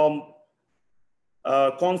 from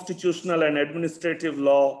constitutional and administrative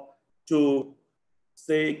law to,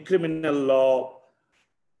 say, criminal law,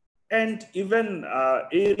 and even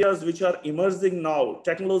areas which are emerging now,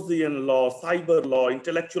 technology and law, cyber law,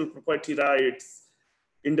 intellectual property rights,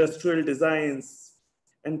 industrial designs,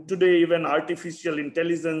 and today even artificial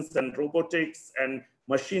intelligence and robotics and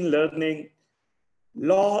machine learning.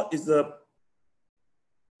 Law is a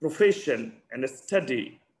profession and a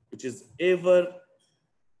study which is ever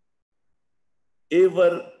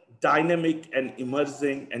dynamic and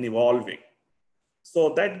emerging and evolving.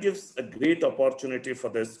 So that gives a great opportunity for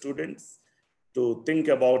the students to think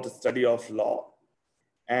about the study of law.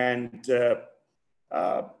 And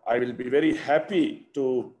I will be very happy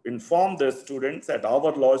to inform the students at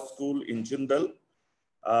our law school in Jindal.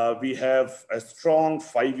 We have a strong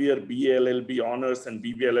 5-year BA LLB honors and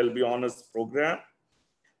BBA LLB honors program.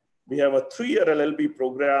 We have a 3-year LLB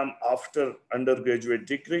program after undergraduate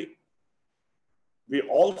degree. We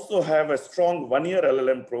also have a strong 1-year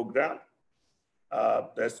LLM program.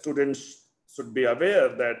 The students should be aware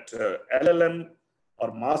that LLM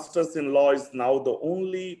or Masters in Law is now the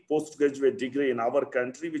only postgraduate degree in our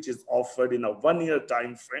country which is offered in a 1-year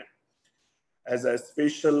time frame as a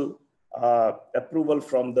special approval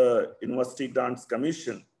from the University Grants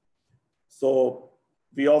Commission. So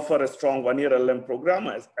we offer a strong 1-year LLM program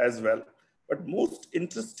as well. But most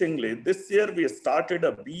interestingly, this year we started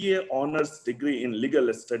a BA honors degree in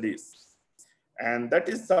legal studies. And that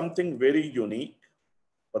is something very unique.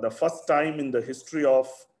 For the first time in the history of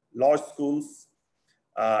law schools,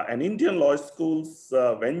 and Indian law schools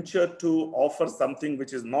venture to offer something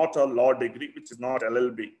which is not a law degree, which is not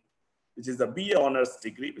LLB, which is a BA honors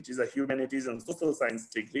degree, which is a humanities and social science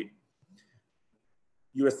degree.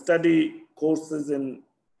 You study courses in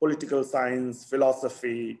political science,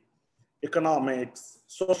 philosophy, economics,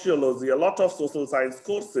 sociology, a lot of social science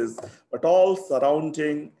courses, but all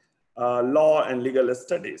surrounding law and legal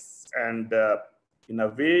studies. And in a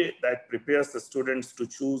way that prepares the students to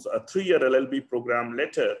choose a 3-year LLB program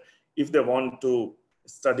later if they want to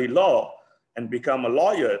study law and become a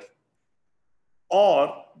lawyer,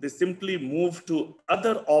 or they simply move to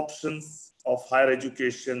other options of higher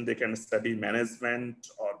education. They can study management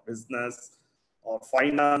or business or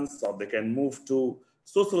finance, or they can move to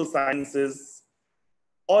social sciences,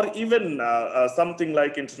 or even something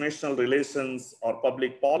like international relations or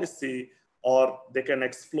public policy, or they can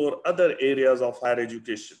explore other areas of higher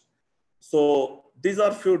education. So these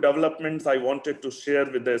are few developments I wanted to share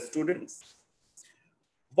with the students.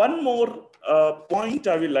 One more point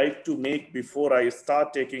I would like to make before I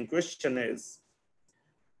start taking questions is,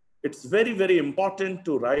 it's very, very important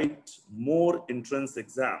to write more entrance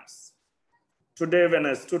exams. Today, when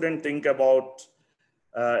a student think about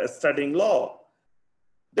studying law,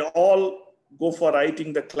 they all go for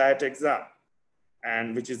writing the CLAT exam,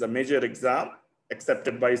 and which is a major exam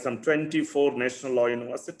accepted by some 24 national law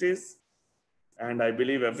universities. And I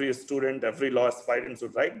believe every student, every law aspirant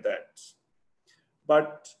should write that.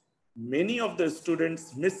 But many of the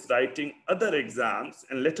students miss writing other exams,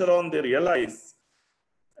 and later on they realize,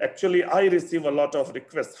 actually, I receive a lot of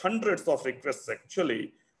requests, hundreds of requests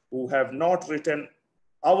actually, who have not written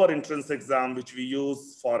our entrance exam, which we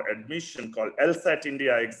use for admission, called LSAT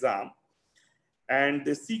India exam. And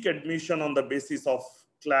they seek admission on the basis of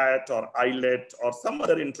CLAT or IELTS or some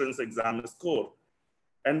other entrance exam score,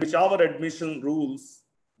 and which our admission rules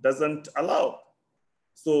doesn't allow.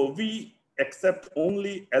 So we accept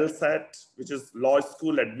only LSAT, which is Law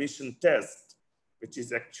School Admission Test, which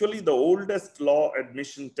is actually the oldest law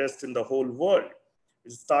admission test in the whole world.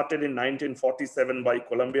 It started in 1947 by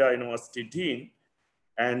Columbia University Dean.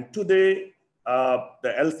 And today,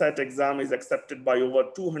 the LSAT exam is accepted by over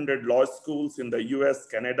 200 law schools in the US,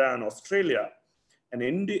 Canada, and Australia. And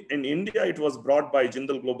in India, it was brought by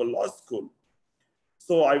Jindal Global Law School.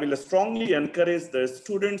 So I will strongly encourage the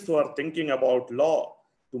students who are thinking about law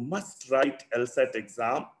to must write LSAT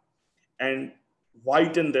exam and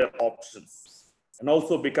widen their options, and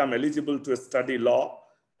also become eligible to study law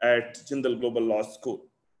at Jindal Global Law School.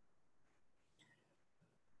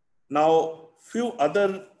 Now, few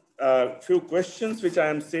questions which I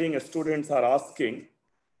am seeing students are asking.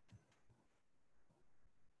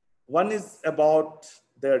 One is about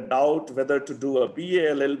their doubt whether to do a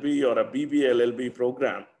BA LLB or a BBA LLB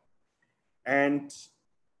program, and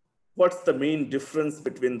what's the main difference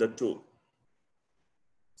between the two.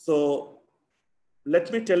 So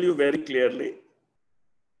let me tell you very clearly,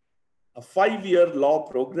 a 5-year law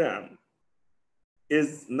program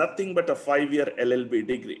is nothing but a 5-year LLB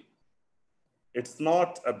degree. It's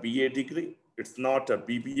not a BA degree. It's not a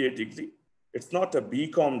BBA degree. It's not a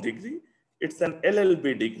BCom degree. It's an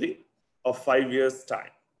LLB degree of 5 years'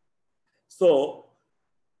 time. So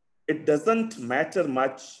it doesn't matter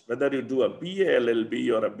much whether you do a BA LLB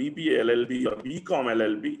or a BBA LLB or BCom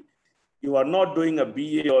LLB. You are not doing a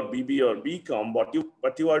BA or BBA or BCom,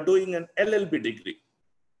 but you are doing an LLB degree.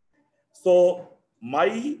 So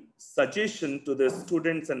my suggestion to the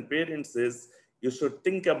students and parents is you should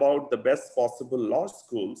think about the best possible law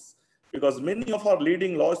schools, because many of our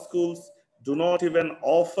leading law schools do not even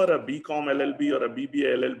offer a BCom LLB or a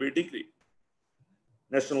BBA LLB degree.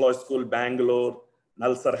 National Law School, Bangalore,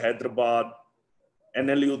 Nalsar, Hyderabad,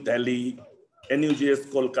 NLU, Delhi, NUJS,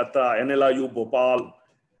 Kolkata, NLIU, Bhopal.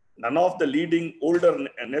 None of the leading older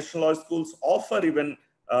national law schools offer even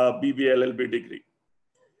a BBA LLB degree.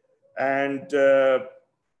 And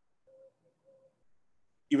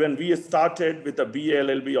even we started with a BA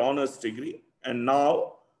LLB honors degree, and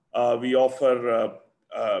now we offer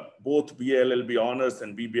both BA LLB honors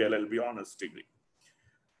and BBA LLB honors degree.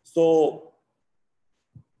 So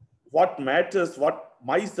what matters, what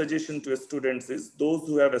my suggestion to students is, those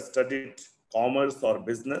who have studied commerce or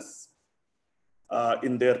business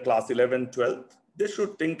in their class 11, 12, they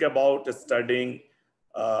should think about studying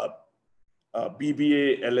a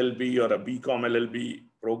BBA LLB or a BCom LLB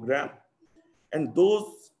program. And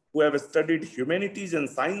those who have studied humanities and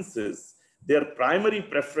sciences, their primary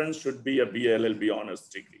preference should be a BA LLB honors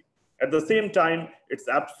degree. At the same time, it's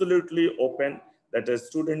absolutely open that a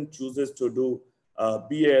student chooses to do a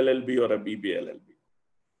BA LLB or a BBA LLB.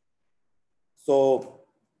 So,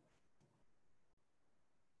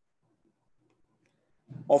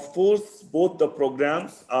 of course, both the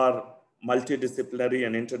programs are multidisciplinary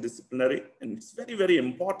and interdisciplinary, and it's very, very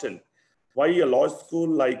important. Why a law school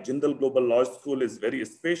like Jindal Global Law School is very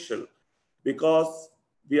special, because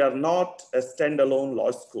we are not a standalone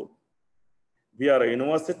law school. We are a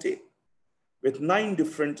university with 9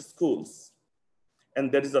 different schools. And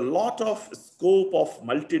there is a lot of scope of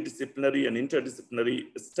multidisciplinary and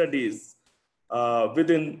interdisciplinary studies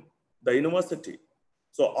within the university.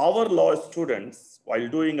 So our law students, while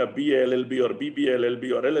doing a BA LLB or BBA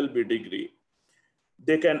LLB or LLB degree,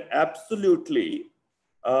 they can absolutely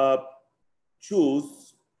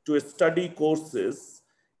choose to study courses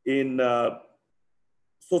in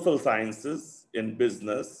social sciences, in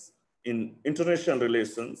business, in international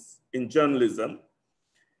relations, in journalism,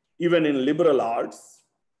 even in liberal arts.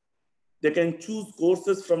 They can choose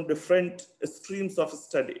courses from different streams of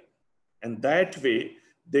study. And that way,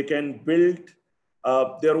 they can build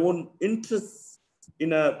their own interests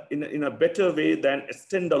in a better way than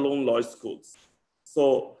standalone law schools.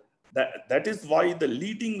 So that is why the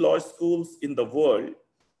leading law schools in the world,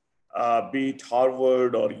 be it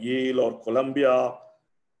Harvard or Yale or Columbia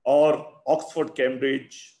or Oxford,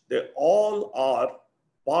 Cambridge, they all are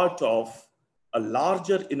part of a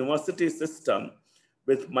larger university system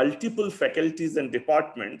with multiple faculties and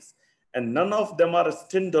departments, and none of them are a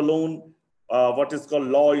standalone, what is called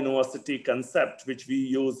law university concept, which we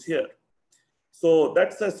use here. So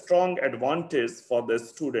that's a strong advantage for the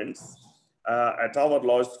students at our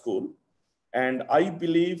law school. And I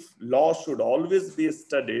believe law should always be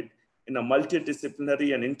studied in a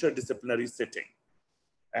multidisciplinary and interdisciplinary setting.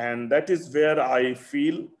 And that is where I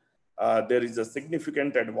feel there is a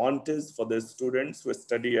significant advantage for the students who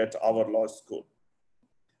study at our law school.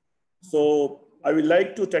 So I would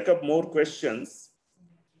like to take up more questions.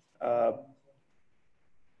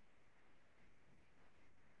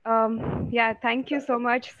 Yeah, thank you so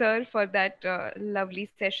much, sir, for that lovely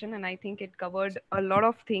session. And I think it covered a lot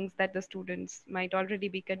of things that the students might already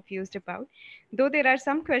be confused about. Though there are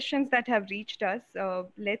some questions that have reached us,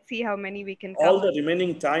 let's see how many we can All cover. the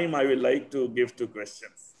remaining time I would like to give to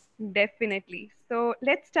questions. Definitely. So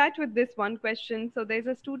let's start with this one question. So there's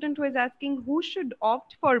a student who is asking, who should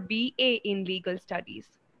opt for BA in legal studies?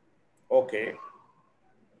 Okay.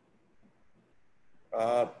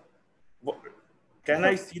 Can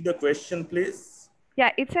I see the question, please?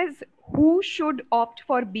 Yeah, it says, who should opt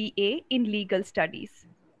for BA in legal studies?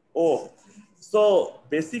 Oh, so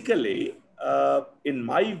basically, in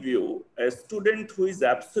my view, a student who is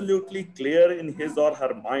absolutely clear in his or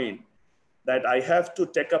her mind that I have to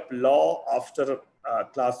take up law after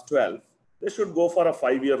class 12, they should go for a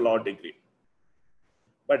 5-year law degree.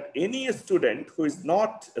 But any student who is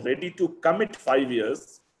not ready to commit 5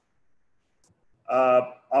 years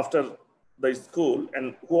after the school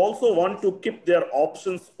and who also want to keep their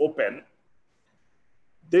options open,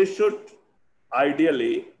 they should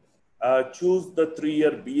ideally choose the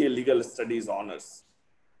 3-year BA Legal Studies honors.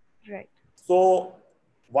 Right. So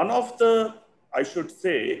one of the, I should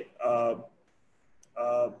say,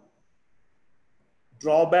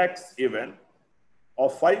 drawbacks even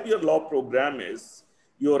of 5-year law program is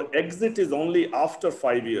your exit is only after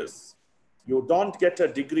 5 years. You don't get a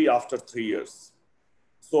degree after 3 years.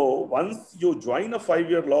 So once you join a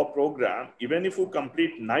 5-year law program, even if you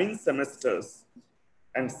complete 9 semesters,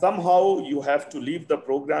 and somehow you have to leave the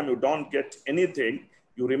program, you don't get anything,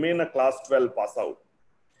 you remain a class 12 pass out.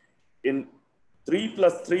 In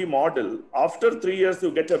 3+3 model, after 3 years, you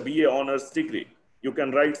get a BA honors degree. You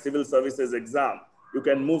can write civil services exam. You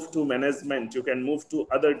can move to management. You can move to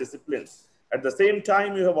other disciplines. At the same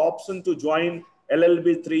time, you have option to join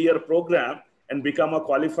LLB 3-year program and become a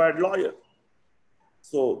qualified lawyer.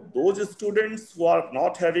 So those students who are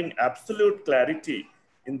not having absolute clarity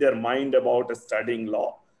in their mind about studying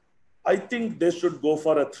law, I think they should go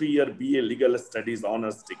for a 3-year BA Legal Studies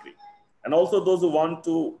honors degree. And also those who want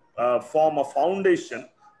to form a foundation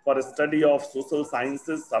for a study of social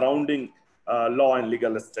sciences surrounding law and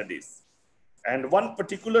legal studies. And one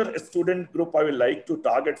particular student group I would like to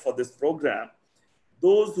target for this program,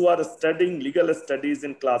 those who are studying legal studies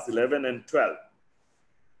in class 11 and 12.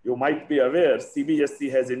 You might be aware,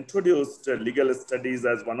 CBSE has introduced legal studies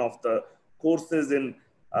as one of the courses in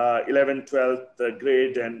 11th, 12th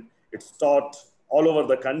grade, and it's taught all over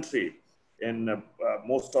the country in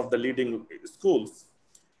most of the leading schools.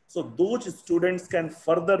 So those students can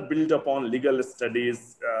further build upon legal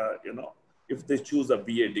studies, if they choose a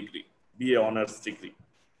BA degree, BA honors degree.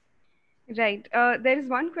 Right. There is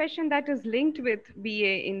one question that is linked with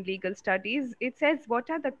BA in legal studies. It says, what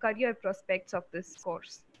are the career prospects of this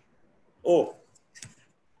course? Oh,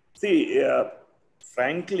 see,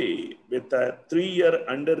 frankly, with a 3-year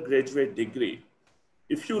undergraduate degree,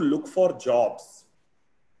 if you look for jobs,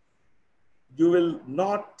 you will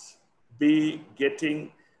not be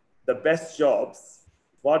getting the best jobs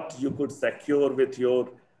what you could secure with your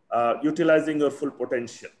utilizing your full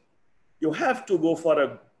potential. You have to go for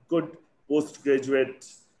a good postgraduate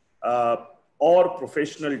or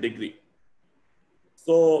professional degree.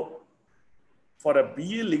 So for a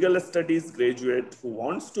BA Legal Studies graduate who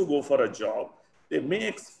wants to go for a job, they may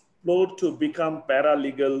explore to become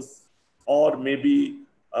paralegals or maybe,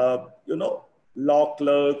 law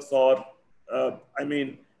clerks or,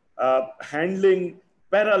 handling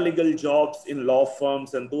paralegal jobs in law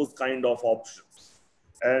firms and those kind of options.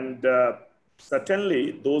 And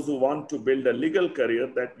certainly those who want to build a legal career,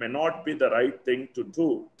 that may not be the right thing to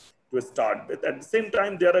do to start with. At the same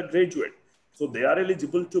time, they are a graduate. So they are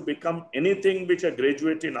eligible to become anything which a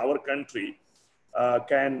graduate in our country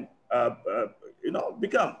can,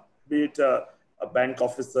 become, be it a bank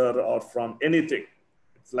officer or from anything.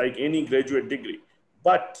 It's like any graduate degree.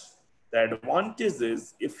 But the advantage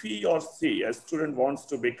is if he or she, a student wants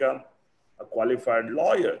to become a qualified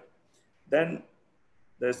lawyer, then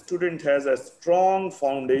the student has a strong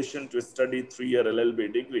foundation to study 3-year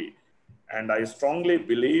LLB degree. And I strongly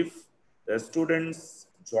believe the students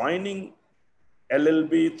joining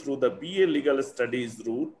LLB through the BA Legal Studies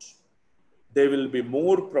route, they will be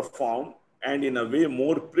more profound and in a way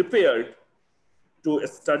more prepared to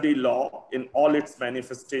study law in all its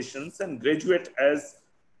manifestations and graduate as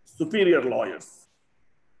superior lawyers.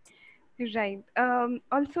 Right.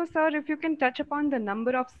 Also, sir, if you can touch upon the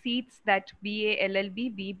number of seats that BA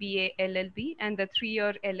LLB, BBA LLB, and the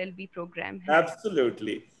 3-year LLB program has.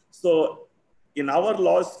 Absolutely. So in our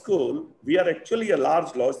law school, we are actually a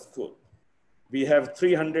large law school. We have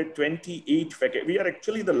 328 faculty. We are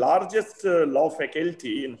actually the largest law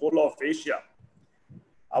faculty in whole of Asia.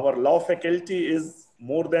 Our law faculty is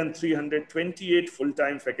more than 328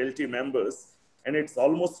 full-time faculty members, and it's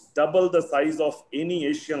almost double the size of any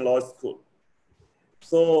Asian law school.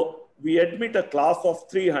 So we admit a class of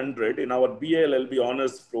 300 in our BLLB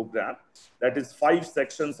honors program, that is 5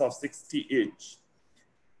 sections of 60 each.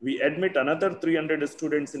 We admit another 300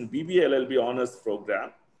 students in BBLLB honors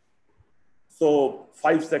program. So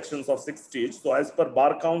 5 sections of 60 each. So as per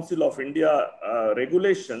Bar Council of India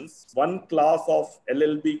regulations, one class of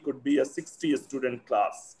LLB could be a 60 student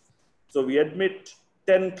class. So we admit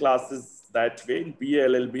 10 classes that way in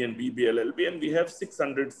BLLB and BBLLB, and we have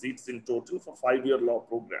 600 seats in total for 5-year law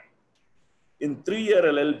program. In 3-year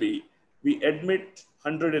LLB, we admit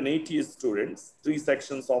 180 students, 3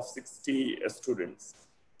 sections of 60 students.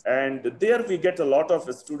 And there we get a lot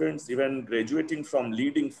of students even graduating from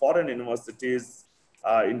leading foreign universities,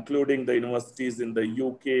 including the universities in the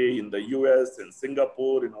UK, in the US, in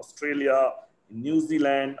Singapore, in Australia, in New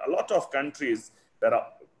Zealand, a lot of countries that are,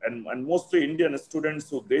 and mostly Indian students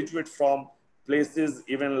who graduate from places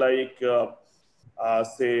even like,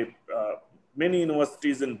 say, many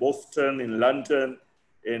universities in Boston, in London,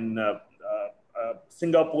 in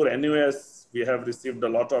Singapore, NUS. We have received a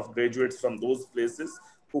lot of graduates from those places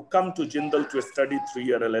who come to Jindal to study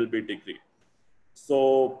 3-year LLB degree.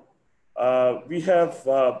 So we have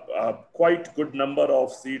quite good number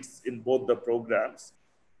of seats in both the programs.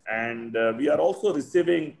 And we are also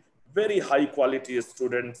receiving very high quality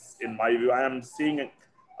students in my view. I am seeing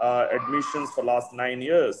admissions for last 9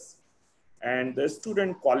 years. And the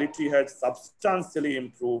student quality has substantially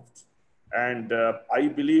improved. And I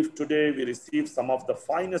believe today we receive some of the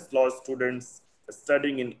finest law students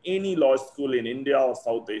studying in any law school in India or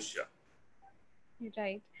South Asia.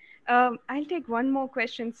 Right. I'll take one more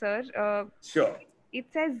question, sir. Sure. It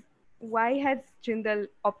says, why has Jindal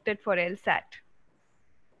opted for LSAT?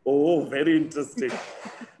 Oh, very interesting.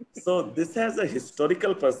 So this has a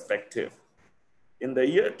historical perspective. In the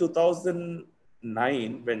year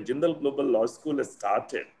 2009, when Jindal Global Law School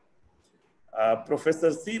started,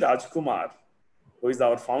 Professor C. Rajkumar, who is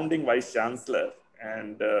our founding vice chancellor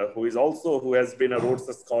and who has been a Rhodes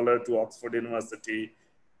Scholar to Oxford University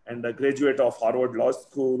and a graduate of Harvard Law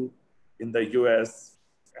School in the US,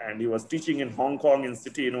 and he was teaching in Hong Kong in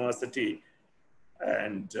City University,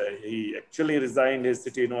 and he actually resigned his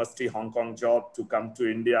City University Hong Kong job to come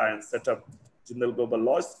to India and set up Jindal Global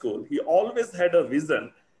Law School. He always had a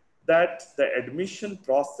vision that the admission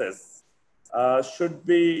process should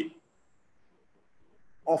be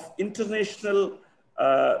of international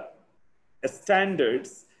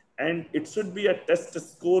standards, and it should be a test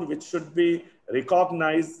score which should be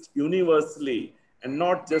recognized universally and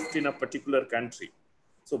not just in a particular country.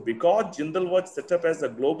 So because Jindal was set up as a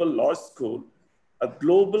global law school, a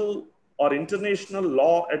global or international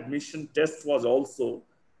law admission test was also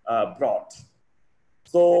brought.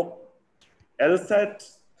 So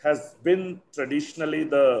LSAT has been traditionally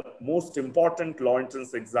the most important law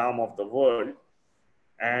entrance exam of the world.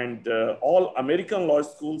 And all American law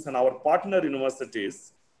schools and our partner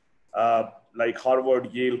universities, like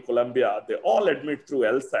Harvard, Yale, Columbia, they all admit through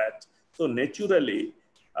LSAT. So naturally,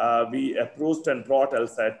 we approached and brought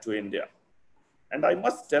LSAT to India. And I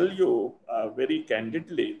must tell you very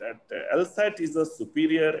candidly that LSAT is a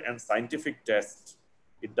superior and scientific test.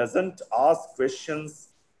 It doesn't ask questions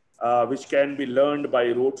which can be learned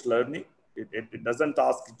by rote learning. It doesn't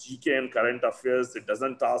ask GK and current affairs. It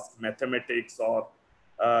doesn't ask mathematics or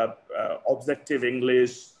objective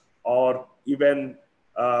English or even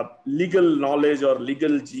legal knowledge or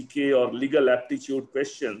legal GK or legal aptitude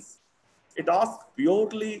questions. It asks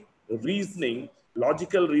purely reasoning,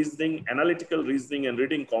 logical reasoning, analytical reasoning, and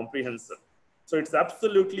reading comprehension. So it's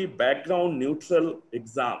absolutely background neutral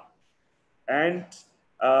exam and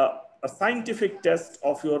a scientific test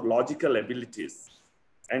of your logical abilities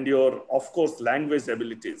and your, of course, language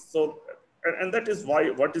abilities. So, and that is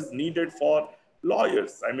why what is needed for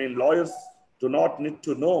lawyers. I mean, lawyers do not need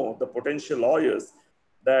to know, the potential lawyers,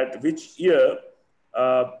 that which year,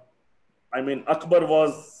 Akbar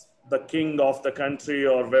was the king of the country,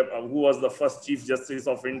 or who was the first Chief Justice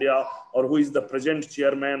of India, or who is the present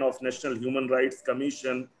chairman of National Human Rights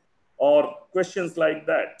Commission, or questions like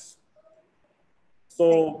that.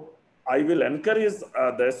 So I will encourage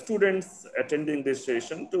the students attending this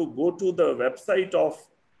session to go to the website of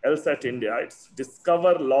LSAT India. It's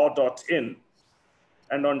discoverlaw.in.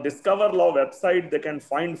 And on Discover Law website, they can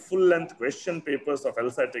find full-length question papers of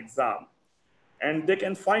LSAT exam. And they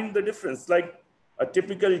can find the difference, like a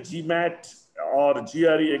typical GMAT or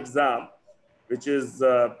GRE exam, which is,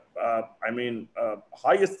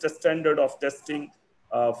 highest standard of testing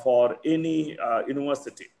for any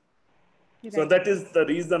university. Right. So that is the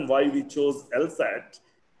reason why we chose LSAT,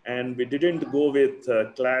 and we didn't go with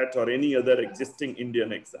CLAT or any other existing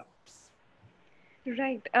Indian exam.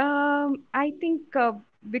 Right. I think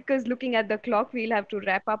because looking at the clock, we'll have to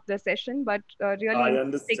wrap up the session, but really I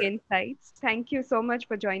interesting understand. insights. Thank you so much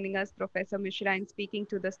for joining us, Professor Mishra, and speaking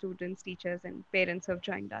to the students, teachers, and parents who have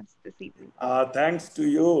joined us this evening. Thanks to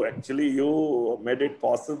you. Actually, you made it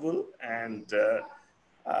possible. And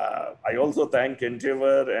I also thank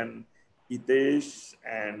Endeavor and Hitesh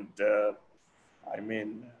and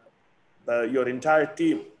your entire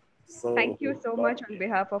team. So, Thank you so much on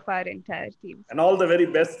behalf of our entire team. and all the very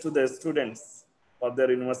best to the students for their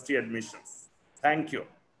university admissions. Thank you.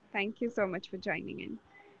 Thank you so much for joining in.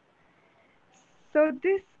 So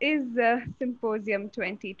this is Symposium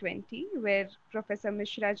 2020, where Professor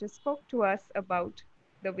Mishra just spoke to us about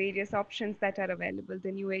the various options that are available,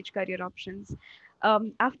 the new age career options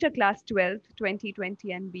after class 12,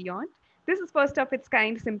 2020 and beyond. This is first of its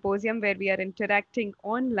kind symposium where we are interacting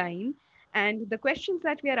online. And the questions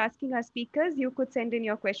that we are asking our speakers, you could send in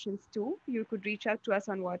your questions too. You could reach out to us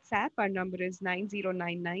on WhatsApp. Our number is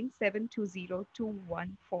 9099 720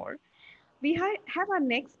 214. We have our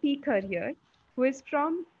next speaker here, who is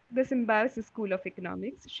from the Symbiosis School of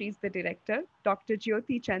Economics. She's the director, Dr.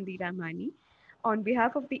 Jyoti Chandiramani. On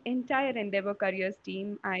behalf of the entire Endeavor Careers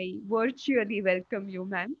team, I virtually welcome you,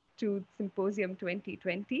 ma'am, to Symposium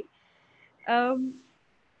 2020. Um,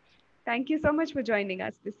 Thank you so much for joining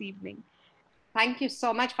us this evening. Thank you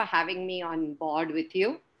so much for having me on board with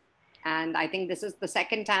you. And I think this is the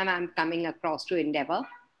second time I'm coming across to Endeavor.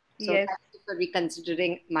 So Yes. thank you for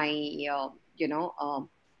reconsidering my,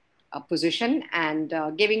 position and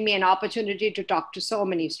giving me an opportunity to talk to so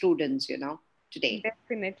many students, today.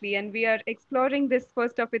 Definitely. And we are exploring this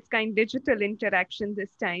first of its kind digital interaction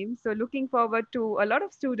this time. So, looking forward to a lot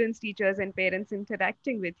of students, teachers, and parents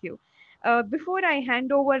interacting with you. Before I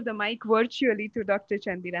hand over the mic virtually to Dr.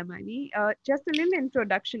 Chandiramani, just a little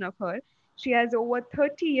introduction of her. She has over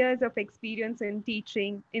 30 years of experience in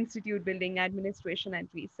teaching, institute building, administration, and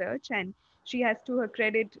research. And she has to her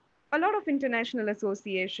credit a lot of international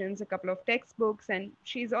associations, a couple of textbooks, and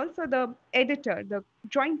she's also the editor, the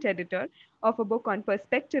joint editor of a book on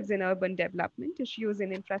perspectives in urban development, issues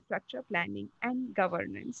in infrastructure planning and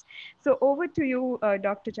governance. So over to you,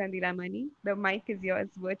 Dr. Chandiramani. The mic is yours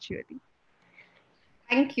virtually.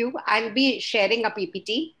 Thank you. I'll be sharing a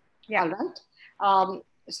PPT. Yeah. All right.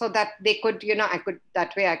 So that they could, I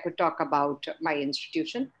could talk about my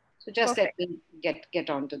institution. So just Perfect. let me get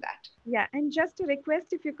on to that. Yeah, and just a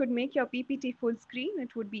request, if you could make your PPT full screen,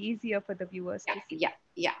 it would be easier for the viewers to see.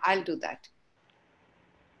 Yeah, I'll do that.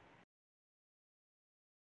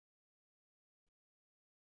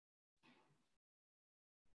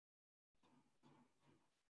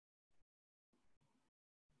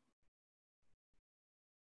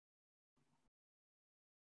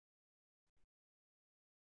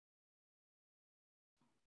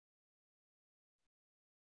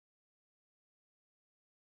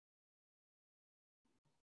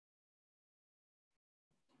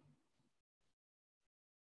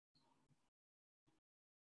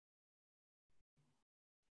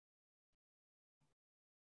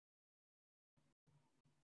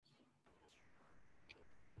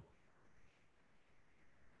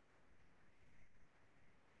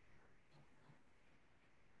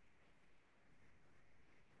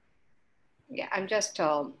 Yeah, I'm just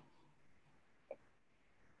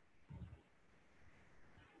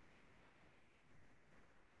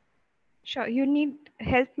Sure. You need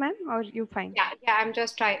help, ma'am, or you fine? yeah, I'm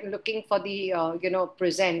just looking for the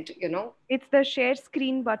present, It's the share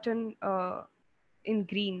screen button in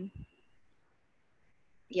green.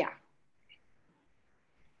 Yeah.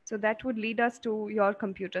 So that would lead us to your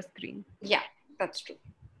computer screen. Yeah, that's true.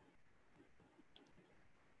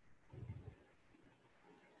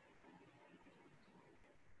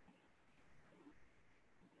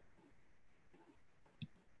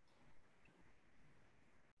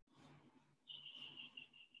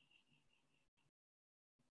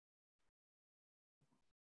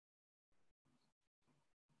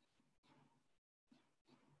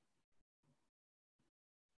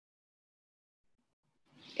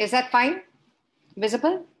 Is that fine?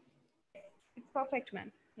 Visible? It's perfect,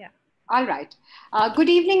 ma'am. Yeah. All right. Good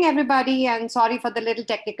evening, everybody, and sorry for the little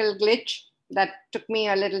technical glitch that took me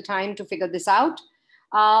a little time to figure this out.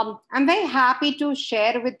 I'm very happy to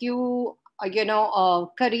share with you,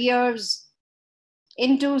 careers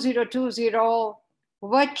in 2020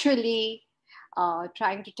 virtually,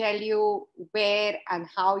 trying to tell you where and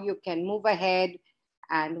how you can move ahead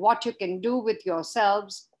and what you can do with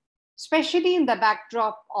yourselves, especially in the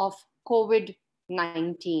backdrop of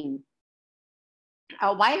COVID-19.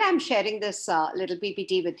 While I'm sharing this little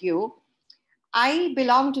PPT with you, I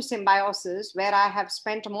belong to Symbiosis, where I have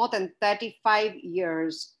spent more than 35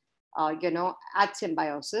 years, at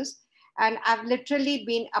Symbiosis. And I've literally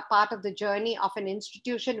been a part of the journey of an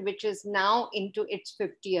institution which is now into its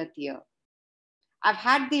 50th year. I've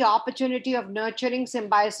had the opportunity of nurturing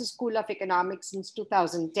Symbiosis School of Economics since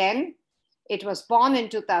 2010. It was born in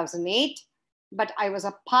 2008, but I was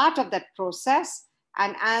a part of that process.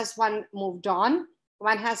 And as one moved on,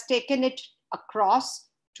 one has taken it across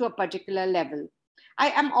to a particular level. I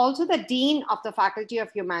am also the Dean of the Faculty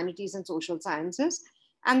of Humanities and Social Sciences.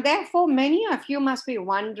 And therefore, many of you must be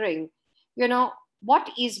wondering, what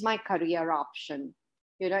is my career option?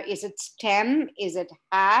 Is it STEM? Is it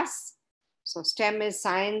HAS? So STEM is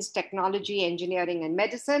science, technology, engineering, and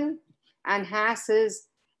medicine. And HAS is,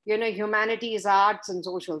 humanities, arts, and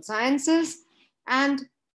social sciences. And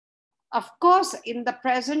of course, in the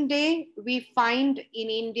present day, we find in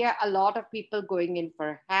India a lot of people going in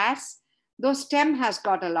for HAS, though STEM has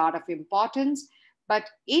got a lot of importance. But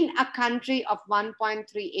in a country of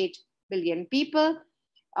 1.38 billion people,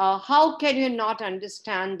 how can you not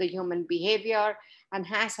understand the human behavior? And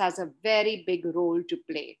HAS has a very big role to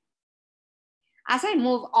play. As I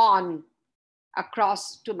move on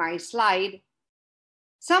across to my slide,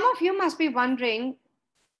 some of you must be wondering,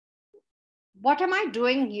 what am I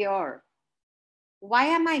doing here? Why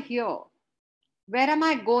am I here? Where am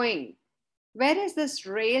I going? Where is this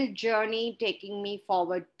rail journey taking me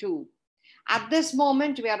forward to? At this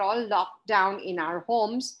moment, we are all locked down in our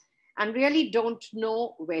homes and really don't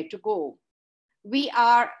know where to go. We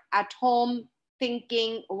are at home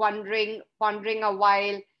thinking, wondering, pondering a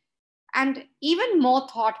while, and even more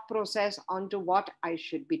thought process onto what I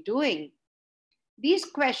should be doing. These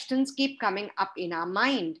questions keep coming up in our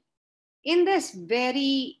mind. In this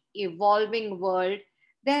very evolving world,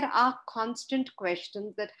 there are constant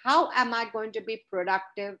questions that how am I going to be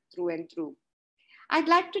productive through and through? I'd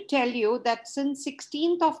like to tell you that since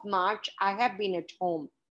 16th of March, I have been at home.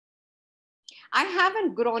 I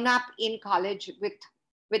haven't grown up in college with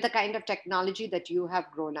the kind of technology that you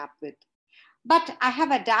have grown up with. But I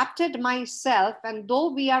have adapted myself, and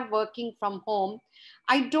though we are working from home,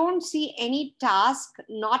 I don't see any task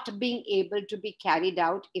not being able to be carried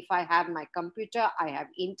out if I have my computer, I have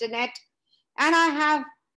internet, and I have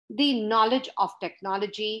the knowledge of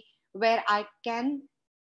technology where I can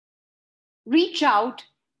reach out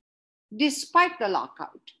despite the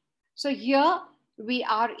lockout. So here we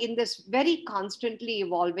are in this very constantly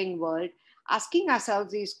evolving world, asking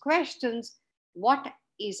ourselves these questions: what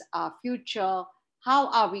is our future? How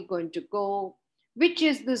are we going to go? Which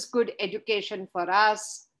is this good education for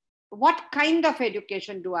us? What kind of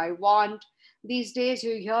education do I want? These days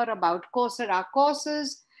you hear about Coursera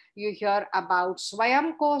courses, you hear about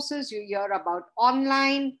Swayam courses, you hear about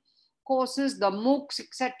online courses, the MOOCs,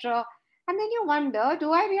 etc. And then you wonder,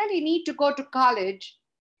 do I really need to go to college,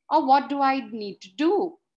 or what do I need to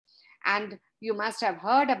do? And you must have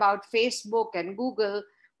heard about Facebook and Google,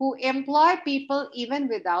 who employ people even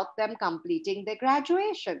without them completing their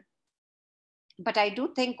graduation. But I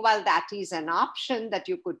do think, while that is an option that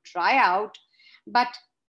you could try out, but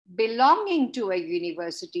belonging to a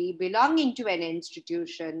university, belonging to an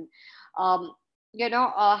institution,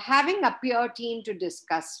 having a peer team to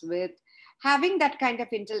discuss with, having that kind of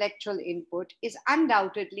intellectual input is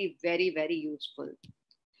undoubtedly very, very useful.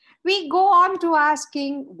 We go on to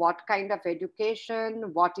asking, what kind of education,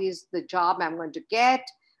 what is the job I'm going to get,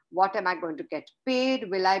 what am I going to get paid,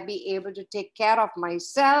 will I be able to take care of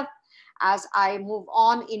myself as I move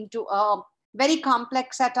on into a very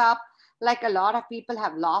complex setup. Like, a lot of people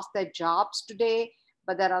have lost their jobs today,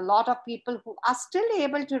 but there are a lot of people who are still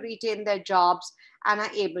able to retain their jobs and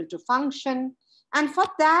are able to function. And for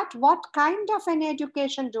that, what kind of an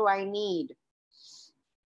education do I need?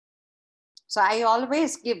 So I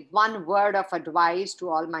always give one word of advice to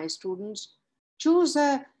all my students: choose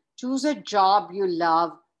a job you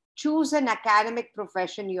love, choose an academic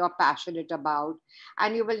profession you're passionate about,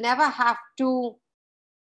 and you will never have to,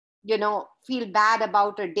 feel bad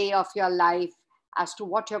about a day of your life as to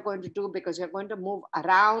what you're going to do, because you're going to move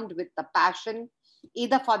around with the passion.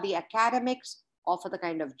 either for the academics or for the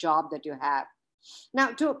kind of job that you have.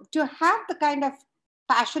 Now, to have the kind of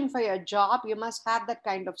passion for your job, you must have that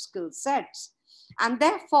kind of skill sets. And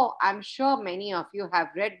therefore, I'm sure many of you have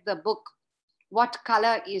read the book, What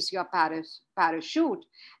Color is Your Parachute?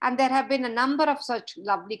 And there have been a number of such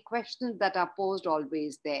lovely questions that are posed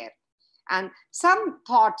always there. And some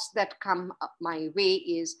thoughts that come up my way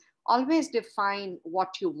is always define what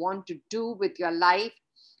you want to do with your life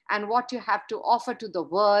and what you have to offer to the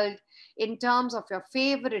world in terms of your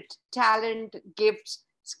favorite talent, gifts,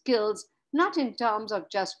 skills, not in terms of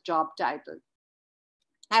just job title.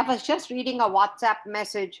 I was just reading a WhatsApp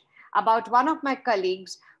message about one of my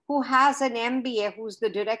colleagues who has an MBA, who's the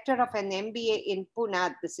director of an MBA in Pune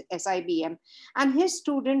at the SIBM. And his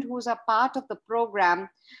student, who's a part of the program,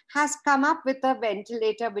 has come up with a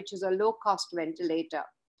ventilator, which is a low-cost ventilator.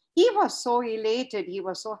 He was so elated, he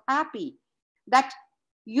was so happy that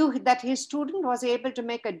his student was able to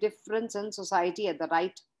make a difference in society at the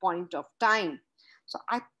right point of time. So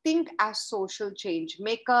I think as social change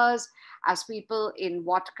makers, as people in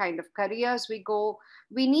what kind of careers we go,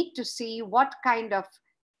 we need to see what kind of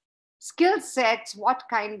skill sets, what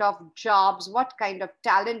kind of jobs, what kind of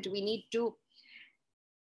talent we need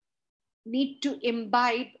to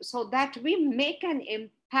imbibe so that we make an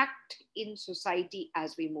impact in society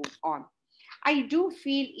as we move on. I do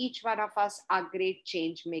feel each one of us are great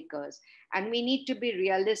change makers, and we need to be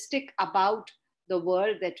realistic about the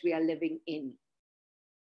world that we are living in.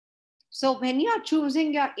 So when you're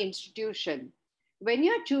choosing your institution, when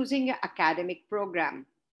you're choosing your academic program,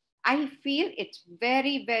 I feel it's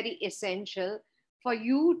very, very essential for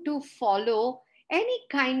you to follow any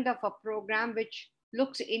kind of a program which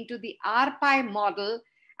looks into the RPI model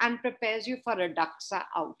and prepares you for a DAXA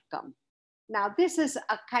outcome. Now, this is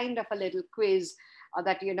a kind of a little quiz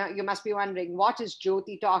that you must be wondering, what is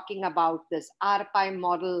Jyoti talking about, this RPI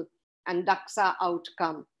model and DAXA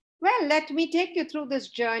outcome? Well, let me take you through this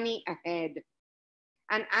journey ahead.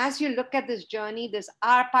 And as you look at this journey, this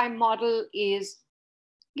RPI model is,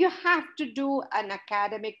 you have to do an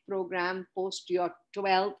academic program post your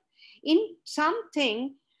 12th in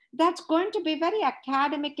something that's going to be very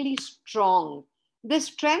academically strong. The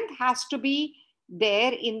strength has to be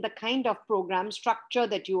there in the kind of program structure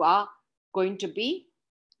that you are going to be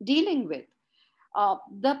dealing with.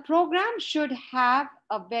 The program should have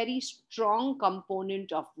a very strong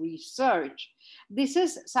component of research. This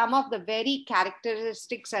is some of the very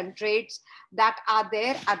characteristics and traits that are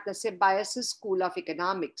there at the Symbiosis School of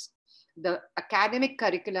Economics. The academic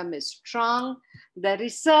curriculum is strong. The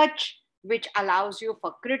research, which allows you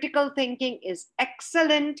for critical thinking, is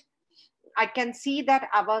excellent. I can see that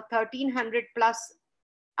our 1,300 plus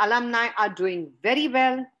alumni are doing very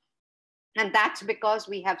well. And that's because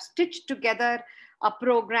we have stitched together a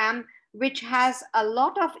program which has a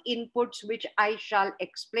lot of inputs, which I shall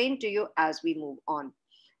explain to you as we move on.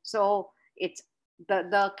 So it's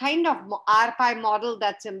the kind of RPI model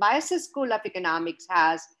that Symbiosis School of Economics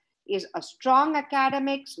has is a strong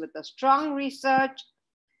academics with a strong research,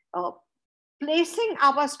 placing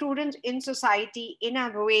our students in society in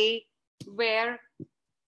a way where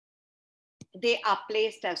they are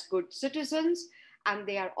placed as good citizens, and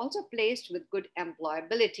they are also placed with good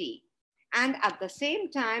employability. And at the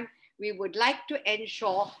same time, we would like to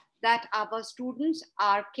ensure that our students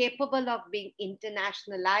are capable of being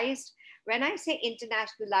internationalized. When I say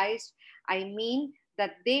internationalized, I mean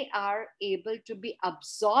that they are able to be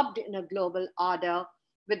absorbed in a global order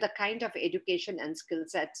with the kind of education and skill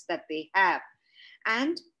sets that they have.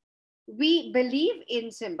 And we believe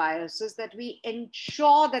in Symbiosis that we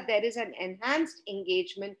ensure that there is an enhanced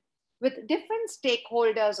engagement with different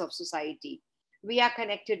stakeholders of society. We are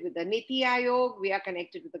connected with the Niti Aayog, we are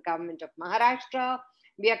connected with the government of Maharashtra,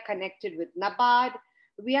 we are connected with NABARD,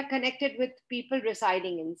 we are connected with people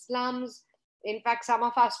residing in slums. In fact, some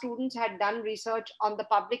of our students had done research on the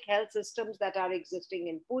public health systems that are existing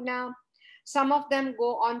in Pune. Some of them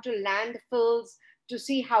go on to landfills to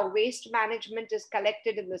see how waste management is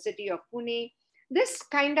collected in the city of Pune. This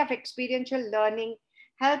kind of experiential learning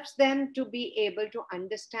helps them to be able to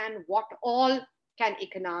understand what all can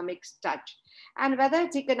economics touch. And whether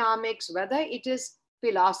it's economics, whether it is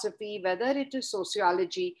philosophy, whether it is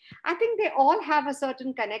sociology, I think they all have a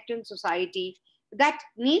certain connect in society that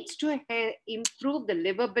needs to improve the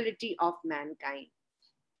livability of mankind.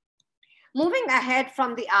 Moving ahead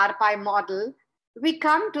from the RPI model, we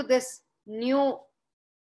come to this new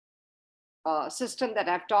system that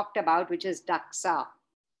I've talked about, which is DAXA.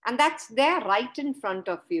 And that's there right in front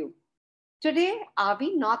of you. Today, are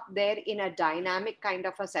we not there in a dynamic kind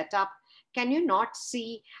of a setup? Can you not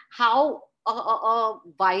see how a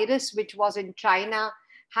virus which was in China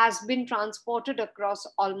has been transported across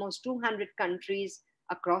almost 200 countries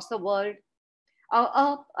across the world.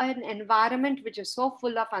 An environment which is so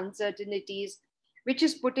full of uncertainties, which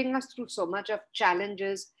is putting us through so much of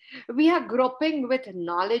challenges. We are groping with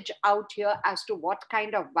knowledge out here as to what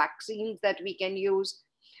kind of vaccines that we can use.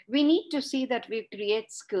 We need to see that we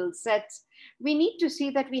create skill sets. We need to see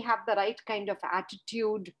that we have the right kind of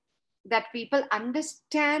attitude, that people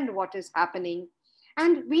understand what is happening.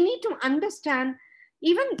 And we need to understand,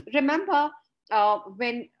 even remember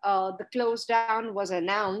when the close down was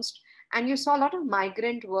announced, and you saw a lot of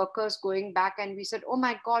migrant workers going back, and we said, oh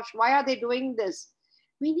my gosh, why are they doing this?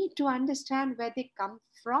 We need to understand where they come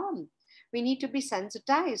from. We need to be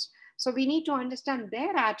sensitized. So we need to understand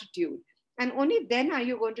their attitude. And only then are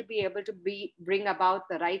you going to be able to bring about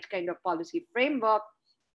the right kind of policy framework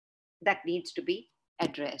that needs to be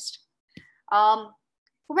addressed. Well,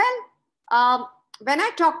 when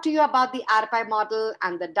I talk to you about the RPI model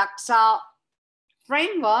and the DAXA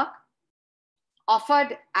framework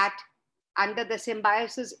offered under the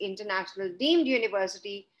Symbiosis International Deemed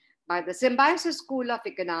University by the Symbiosis School of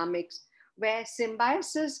Economics, where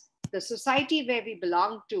Symbiosis, the society where we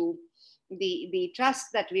belong to, the trust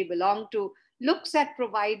that we belong to, looks at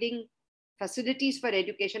providing facilities for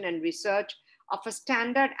education and research of a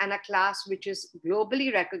standard and a class which is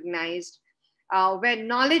globally recognized, where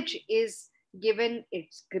knowledge is given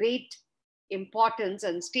its great importance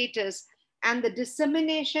and status, and the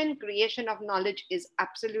dissemination, creation of knowledge is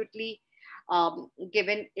absolutely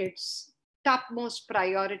given its topmost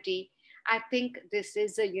priority. I think this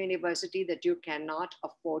is a university that you cannot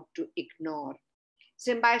afford to ignore.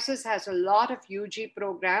 Symbiosis has a lot of UG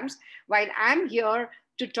programs. While I'm here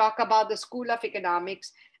to talk about the School of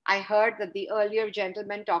Economics, I heard that the earlier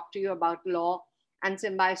gentleman talked to you about law, and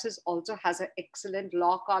Symbiosis also has an excellent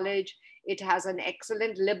law college. It has an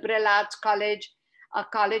excellent liberal arts college, a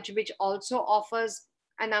college which also offers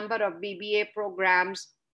a number of BBA programs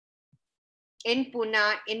in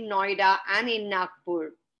Pune, in Noida, and in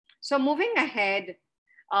Nagpur. So moving ahead,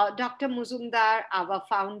 Dr. Muzumdar, our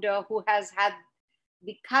founder, who has had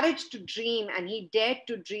the courage to dream, and he dared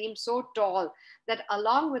to dream so tall that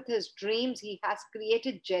along with his dreams, he has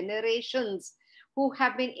created generations who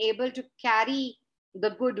have been able to carry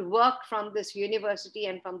the good work from this university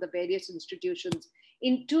and from the various institutions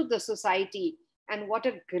into the society. And what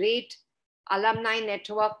a great alumni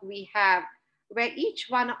network we have, where each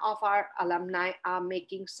one of our alumni are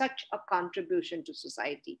making such a contribution to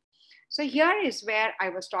society. So here is where I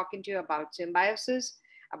was talking to you about Symbiosis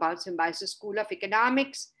School of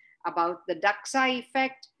Economics, about the DAXA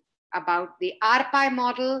effect, about the RPI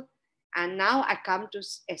model, and now I come to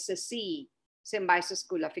SSE, Symbiosis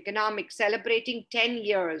School of Economics, celebrating 10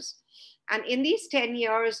 years. And in these 10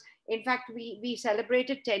 years, in fact, we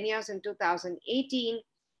celebrated 10 years in 2018,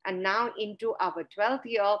 and now into our 12th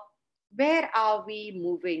year. Where are we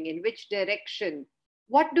moving? In which direction?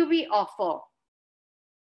 What do we offer?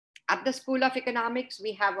 At the School of Economics,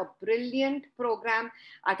 we have a brilliant program.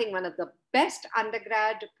 I think one of the best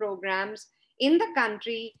undergrad programs in the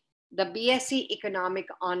country, the BSc Economic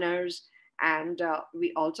Honors. And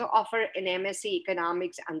we also offer an MSc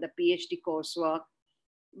Economics and the PhD coursework.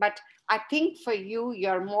 But I think for you,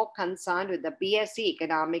 you're more concerned with the BSc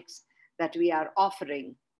Economics that we are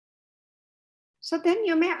offering. So then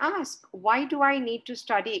you may ask, why do I need to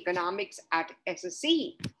study economics at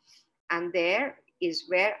SSE? And there is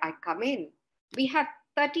where I come in. We have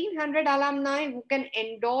 1,300 alumni who can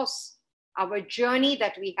endorse our journey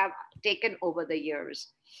that we have taken over the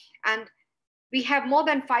years. And we have more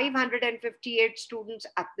than 558 students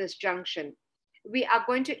at this junction. We are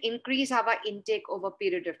going to increase our intake over a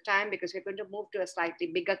period of time because we're going to move to a slightly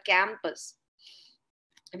bigger campus.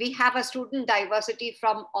 We have a student diversity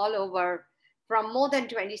from all over, from more than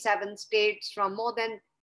 27 states, from more than,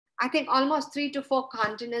 I think almost 3 to 4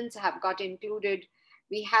 continents have got included.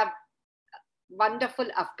 We have wonderful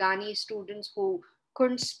Afghani students who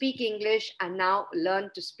couldn't speak English and now learn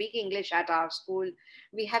to speak English at our school.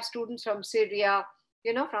 We have students from Syria,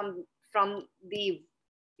 from the,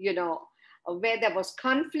 where there was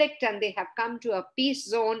conflict, and they have come to a peace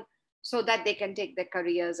zone so that they can take their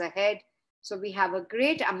careers ahead. So we have a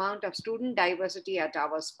great amount of student diversity at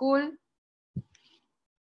our school.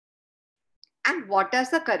 And what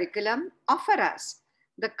does the curriculum offer us?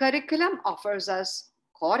 The curriculum offers us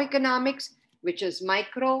core economics, which is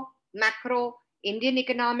micro, macro, Indian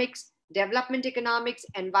economics, development economics,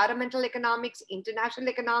 environmental economics, international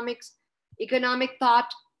economics, economic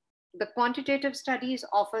thought. The quantitative studies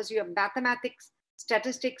offers you mathematics,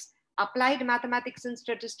 statistics, applied mathematics and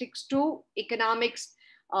statistics to economics,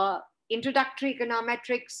 introductory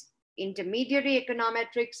econometrics, intermediary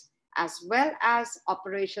econometrics, as well as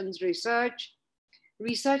operations research.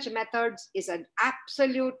 Research methods is an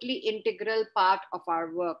absolutely integral part of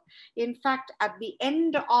our work. In fact, at the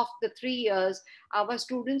end of the 3 years, our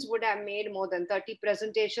students would have made more than 30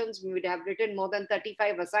 presentations, we would have written more than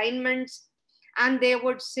 35 assignments, and they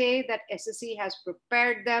would say that SSC has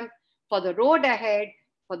prepared them for the road ahead,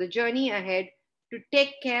 for the journey ahead, to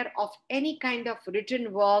take care of any kind of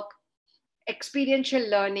written work, experiential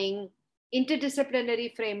learning,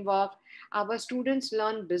 interdisciplinary framework. Our students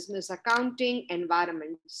learn business accounting,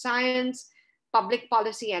 environment science, public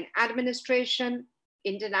policy and administration,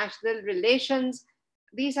 international relations.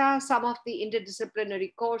 These are some of the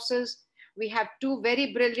interdisciplinary courses. We have two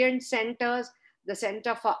very brilliant centers, the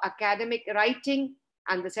Center for Academic Writing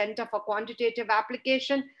and the Center for Quantitative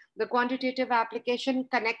Application. The quantitative application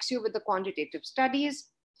connects you with the quantitative studies.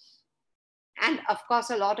 And of course,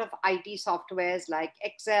 a lot of IT softwares like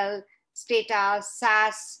Excel, Stata,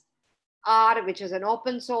 SAS, R, which is an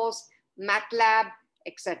open source, MATLAB,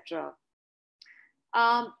 etc.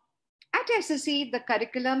 At SSC, the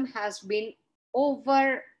curriculum has been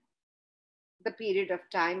over the period of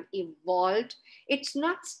time evolved. It's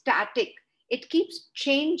not static. It keeps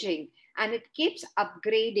changing and it keeps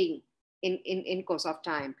upgrading in course of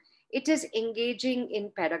time. It is engaging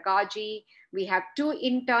in pedagogy. We have 2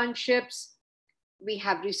 internships. We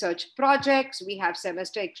have research projects. We have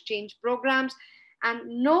semester exchange programs.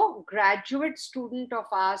 And no graduate student of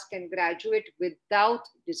ours can graduate without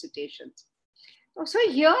dissertations. So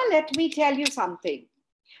here, let me tell you something,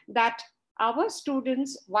 that our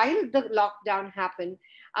students, while the lockdown happened,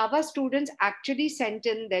 our students actually sent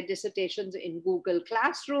in their dissertations in Google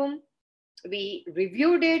Classroom. We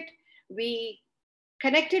reviewed it. We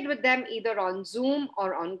connected with them either on Zoom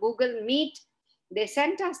or on Google Meet. They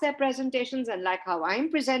sent us their presentations, and like how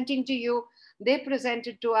I'm presenting to you, they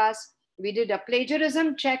presented to us. We did a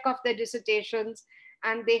plagiarism check of their dissertations,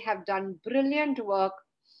 and they have done brilliant work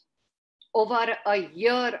over a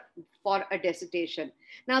year for a dissertation.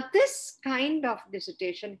 Now, this kind of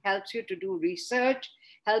dissertation helps you to do research,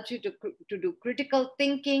 helps you to do critical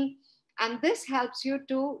thinking, and this helps you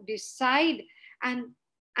to decide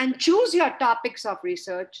and choose your topics of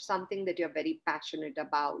research, something that you're very passionate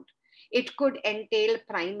about. It could entail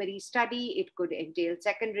primary study, it could entail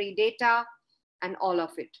secondary data, and all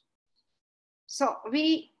of it. So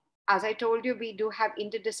we, as I told you, we do have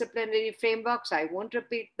interdisciplinary frameworks. I won't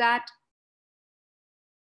repeat that.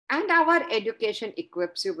 And our education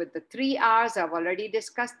equips you with the 3 R's. I've already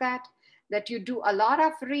discussed that you do a lot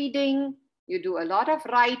of reading, you do a lot of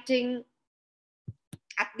writing.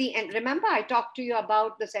 At the end, remember I talked to you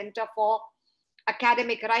about the Center for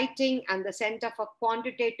Academic Writing and the Center for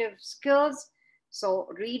Quantitative Skills. So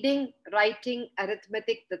reading, writing,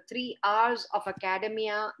 arithmetic, the 3 R's of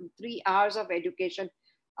academia, 3 R's of education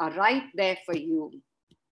are right there for you.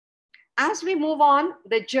 As we move on,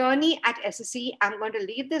 the journey at SSC, I'm going to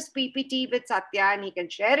leave this PPT with Satya and he can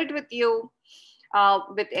share it with you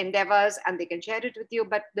with endeavors and they can share it with you.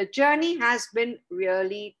 But the journey has been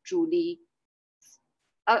really, truly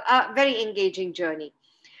a very engaging journey.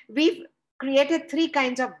 We've created 3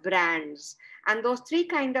 kinds of brands, and those 3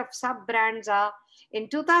 kinds of sub-brands are, in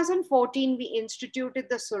 2014, we instituted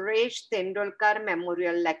the Suresh Tendulkar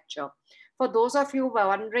Memorial Lecture. For those of you who are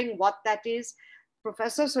wondering what that is,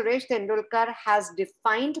 Professor Suresh Tendulkar has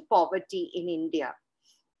defined poverty in India.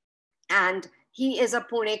 And he is a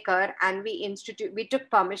Punekar, and we took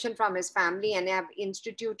permission from his family and have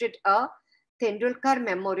instituted a Tendulkar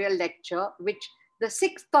Memorial Lecture, which the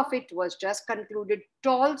 6th of it was just concluded.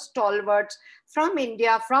 Tall stalwarts from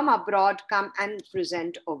India, from abroad, come and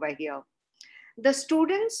present over here. The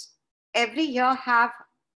students every year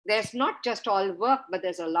there's not just all work, but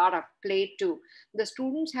there's a lot of play too. The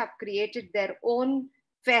students have created their own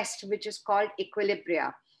fest, which is called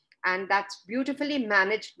Equilibria. And that's beautifully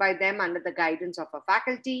managed by them under the guidance of a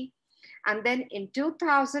faculty. And then in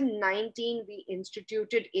 2019, we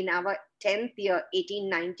instituted in our 10th year,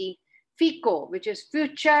 18-19, FICO, which is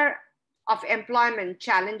Future of Employment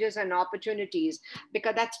Challenges and Opportunities,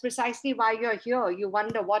 because that's precisely why you're here. You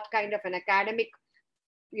wonder what kind of an academic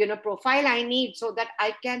profile I need so that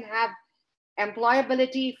I can have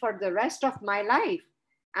employability for the rest of my life.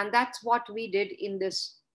 And that's what we did in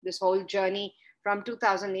this whole journey from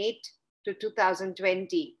 2008 to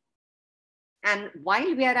 2020. And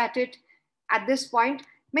while we are at it, at this point,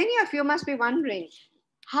 many of you must be wondering,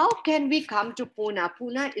 how can we come to Pune?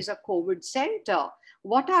 Pune is a COVID center.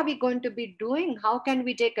 What are we going to be doing? How can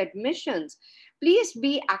we take admissions? Please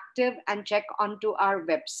be active and check onto our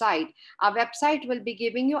website. Our website will be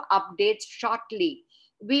giving you updates shortly.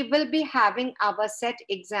 we will be having our set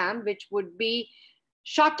exam, which would be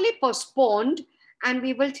shortly postponed, and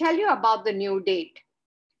we will tell you about the new date.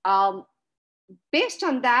 Based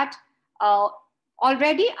on that,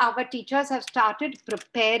 already our teachers have started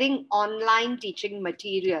preparing online teaching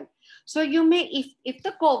material. So you may, if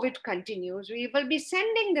the COVID continues, we will be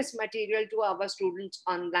sending this material to our students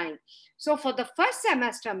online. So for the first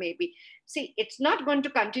semester, maybe, see, it's not going to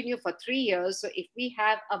continue for 3 years. So if we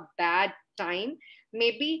have a bad time,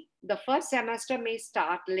 maybe the first semester may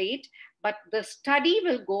start late, but the study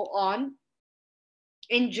will go on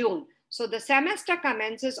in June. So the semester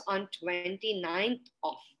commences on 29th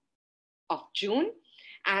of June,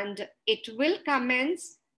 and it will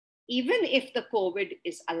commence even if the COVID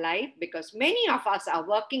is alive, because many of us are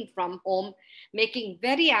working from home, making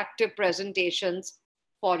very active presentations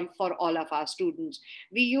for all of our students.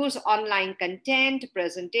 We use online content,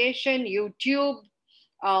 presentation, YouTube,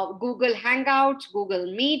 Google Hangouts,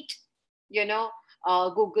 Google Meet,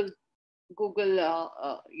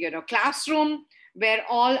 Google Classroom, where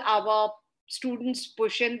all our students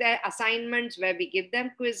push in their assignments, where we give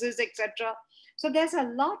them quizzes, etc. So there's a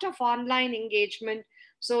lot of online engagement.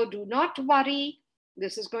 So do not worry.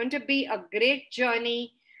 This is going to be a great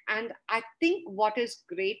journey. And I think what is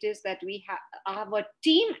great is that we have our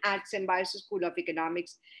team at Symbiosis School of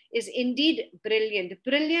Economics is indeed brilliant,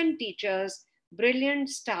 brilliant teachers, brilliant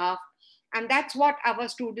staff. And that's what our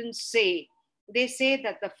students say. They say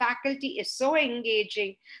that the faculty is so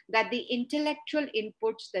engaging that the intellectual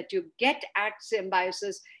inputs that you get at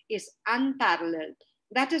Symbiosis is unparalleled.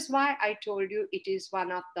 That is why I told you it is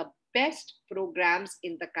one of the best programs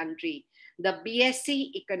in the country. The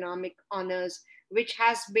BSc Economic Honors, which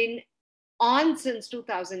has been on since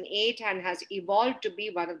 2008 and has evolved to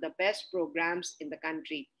be one of the best programs in the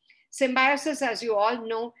country. Symbiosis, as you all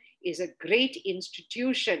know, is a great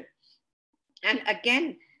institution. And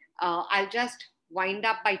again, I'll just wind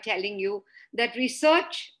up by telling you that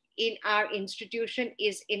research in our institution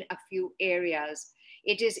is in a few areas.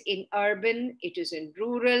 It is in urban, it is in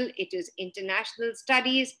rural, it is international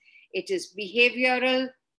studies, it is behavioral.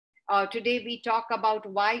 Today we talk about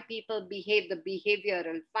why people behave, the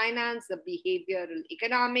behavioral finance, the behavioral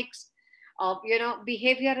economics,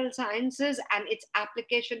 behavioral sciences and its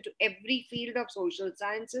application to every field of social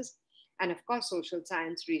sciences, and of course, social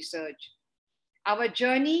science research. Our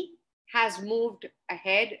journey has moved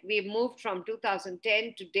ahead. We've moved from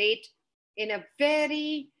 2010 to date in a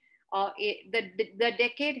very, the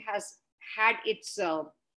decade has had its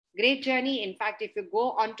great journey. In fact, if you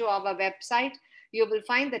go onto our website, you will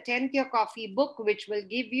find the 10th Year Coffee book, which will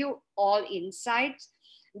give you all insights.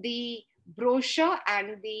 The brochure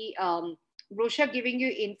and the brochure giving you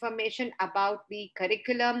information about the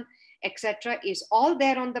curriculum, etc., is all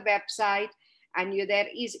there on the website. And there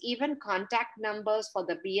is even contact numbers for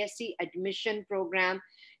the BSc admission program.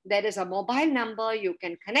 There is a mobile number. You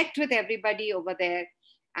can connect with everybody over there.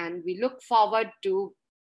 And we look forward to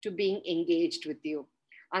being engaged with you.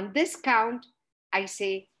 On this count, I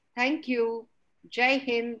say thank you. Jai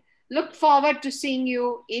Hind. Look forward to seeing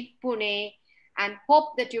you in Pune and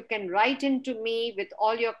hope that you can write into me with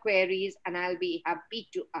all your queries and I'll be happy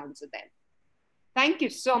to answer them. Thank you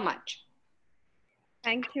so much.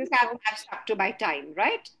 Thank you. I've stuck to my time,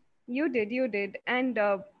 right? You did. And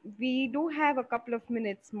we do have a couple of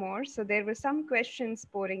minutes more. So there were some questions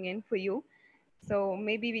pouring in for you. So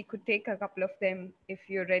maybe we could take a couple of them if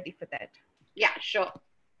you're ready for that. Yeah, sure.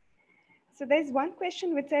 So there's one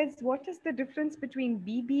question which says, what is the difference between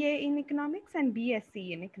BBA in economics and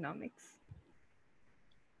BSc in economics?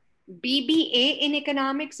 BBA in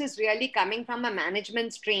economics is really coming from a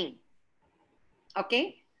management stream.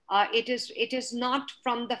 Okay. It is not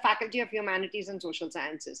from the Faculty of Humanities and Social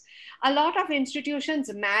Sciences. A lot of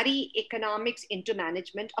institutions marry economics into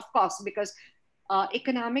management, of course, because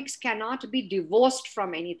economics cannot be divorced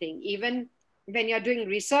from anything. Even when you're doing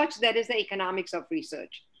research, there is the economics of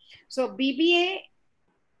research. So BBA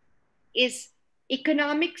is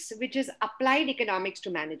economics, which is applied economics to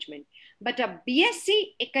management. But a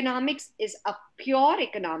BSc economics is a pure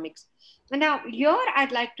economics. And now here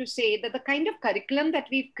I'd like to say that the kind of curriculum that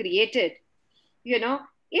we've created,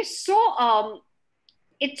 is so,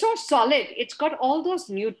 it's so solid. It's got all those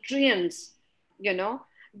nutrients,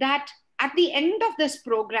 that at the end of this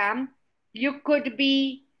program, you could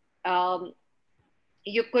be,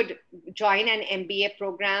 you could join an MBA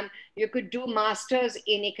program. You could do masters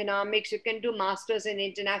in economics. You can do masters in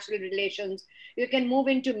international relations. You can move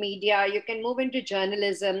into media. You can move into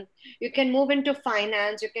journalism. You can move into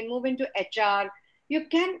finance. You can move into HR. You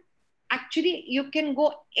can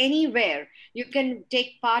go anywhere. You can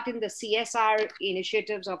take part in the CSR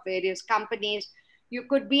initiatives of various companies. You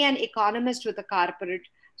could be an economist with a corporate.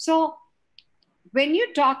 So when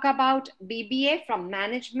you talk about BBA from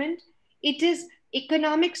management, it is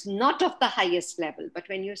economics not of the highest level. But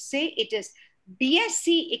when you say it is BSc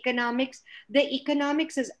economics, the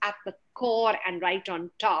economics is at the core and right on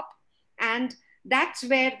top. And that's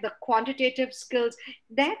where the quantitative skills,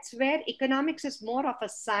 that's where economics is more of a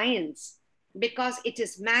science, because it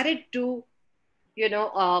is married to,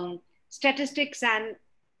 statistics and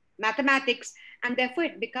mathematics, and therefore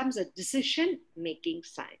it becomes a decision making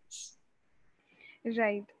science.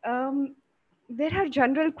 Right. There are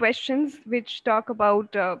general questions which talk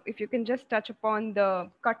about, if you can just touch upon the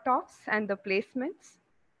cutoffs and the placements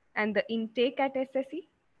and the intake at SSE.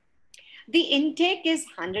 The intake is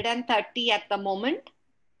 130 at the moment.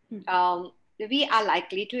 We are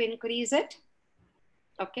likely to increase it.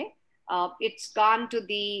 Okay. It's gone to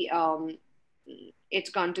the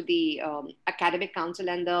academic council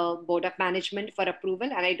and the board of management for approval,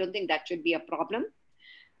 and I don't think that should be a problem.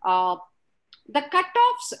 The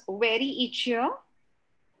cutoffs vary each year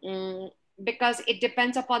because it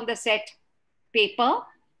depends upon the set paper.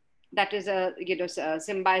 That is a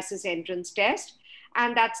symbiosis entrance test,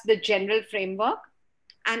 and that's the general framework.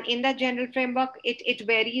 And in that general framework, it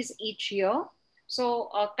varies each year. So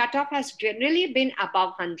cutoff has generally been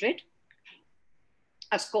above 100,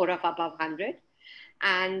 a score of above 100,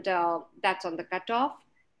 and that's on the cutoff.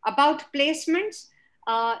 About placements,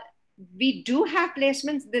 we do have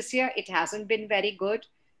placements this year. It hasn't been very good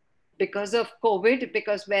because of COVID,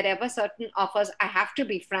 because wherever certain offers, I have to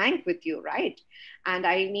be frank with you, right? And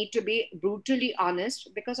I need to be brutally honest.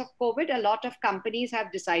 Because of COVID, a lot of companies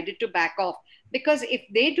have decided to back off, because if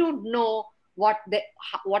they don't know what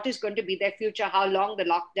is going to be their future, how long the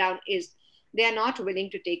lockdown is, they are not willing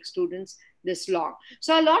to take students this long.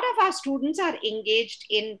 So a lot of our students are engaged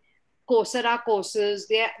in Coursera courses.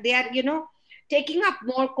 They are taking up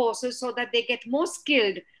more courses so that they get more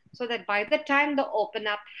skilled, so that by the time the open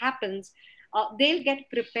up happens, they'll get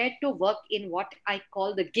prepared to work in what I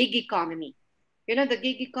call the gig economy. The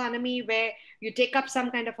gig economy, where you take up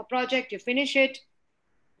some kind of a project, you finish it,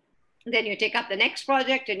 then you take up the next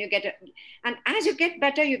project, and and as you get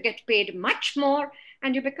better, you get paid much more,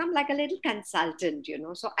 and you become like a little consultant.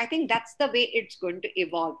 So I think that's the way it's going to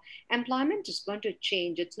evolve. Employment is going to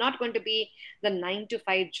change. It's not going to be the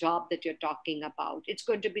 9-to-5 job that you're talking about. It's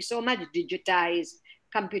going to be so much digitized,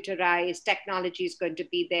 computerized. Technology is going to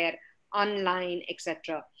be there, online,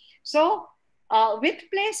 etc. So with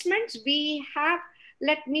placements, we have,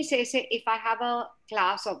 let me say if I have a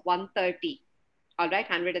class of 130, all right,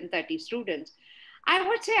 130 students, I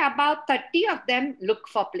would say about 30 of them look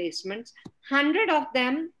for placements. 100 of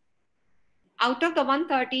them, out of the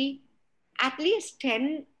 130, at least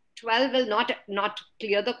 10, 12 will not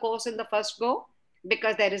clear the course in the first go,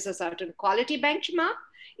 because there is a certain quality benchmark.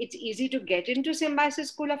 It's easy to get into Symbiosis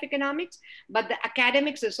School of Economics, but the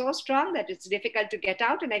academics is so strong that it's difficult to get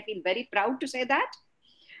out, and I feel very proud to say that.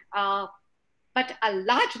 But a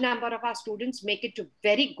large number of our students make it to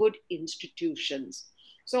very good institutions.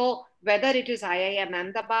 So whether it is IIM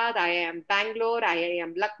Ahmedabad, IIM Bangalore,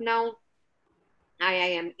 IIM Lucknow,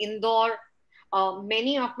 IIM Indore,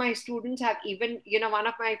 many of my students have even, one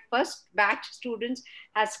of my first batch students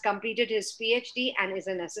has completed his PhD and is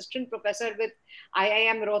an assistant professor with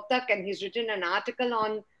IIM Rohtak, and he's written an article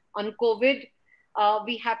on COVID.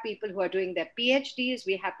 We have people who are doing their PhDs.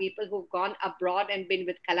 We have people who've gone abroad and been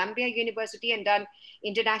with Columbia University and done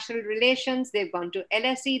international relations. They've gone to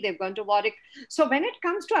LSE, they've gone to Warwick. So when it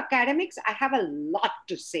comes to academics, I have a lot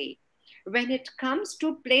to say. When it comes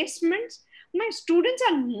to placements, my students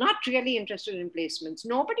are not really interested in placements.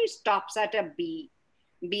 Nobody stops at a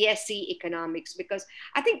BSc economics, because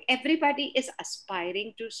I think everybody is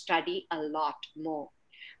aspiring to study a lot more.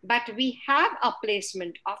 But we have a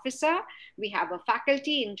placement officer, we have a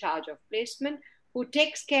faculty in charge of placement who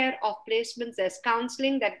takes care of placements. There's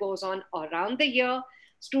counseling that goes on around the year.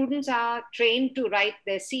 Students are trained to write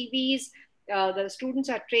their CVs. The students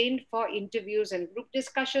are trained for interviews and group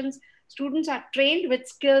discussions. Students are trained with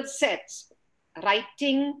skill sets,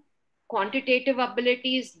 writing, quantitative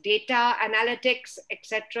abilities, data analytics,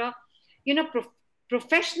 etc.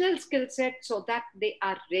 Professional skill set, so that they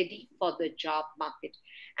are ready for the job market.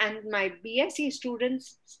 And my BSc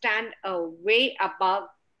students stand way above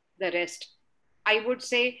the rest. I would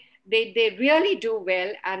say they really do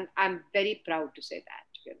well, and I'm very proud to say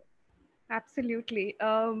that. Absolutely.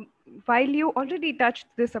 While you already touched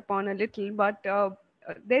this upon a little, but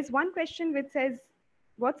there's one question which says,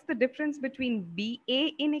 what's the difference between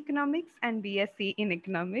BA in economics and BSc in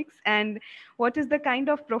economics? And what is the kind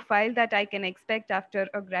of profile that I can expect after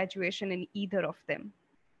a graduation in either of them?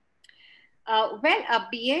 Well, a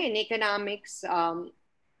BA in economics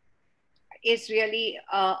is really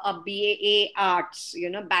a BA Arts,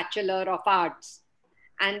 Bachelor of Arts.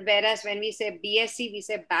 And whereas when we say BSc, we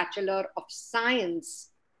say Bachelor of Science,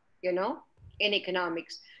 in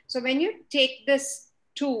economics. So when you take this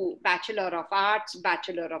two, Bachelor of Arts,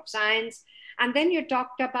 Bachelor of Science, and then you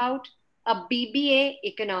talked about a BBA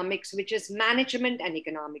economics, which is management and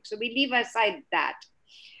economics. So we leave aside that.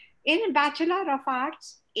 In Bachelor of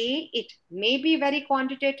Arts, it may be very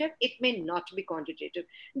quantitative, it may not be quantitative.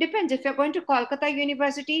 Depends. If you're going to Kolkata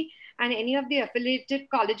University and any of the affiliated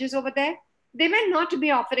colleges over there, they may not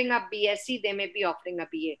be offering a BSc, they may be offering a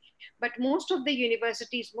BA. But most of the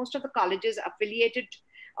universities, most of the colleges affiliated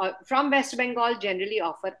from West Bengal generally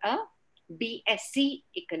offer a BSc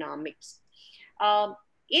economics. Um,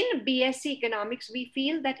 in BSc economics, we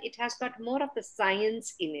feel that it has got more of the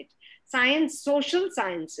science in it, science, social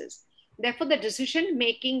sciences. Therefore, the decision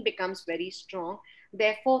making becomes very strong.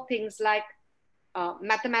 Therefore, things like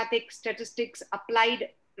mathematics, statistics,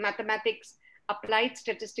 mathematics, applied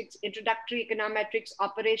statistics, introductory econometrics,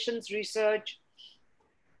 operations research,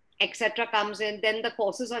 etc. comes in. Then the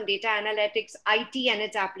courses on data analytics, IT and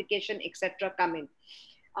its application, etc. come in.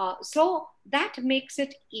 So that makes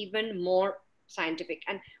it even more scientific.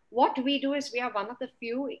 And what we do is we are one of the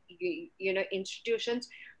few institutions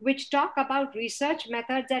which talk about research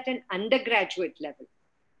methods at an undergraduate level,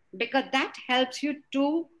 because that helps you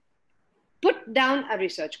to put down a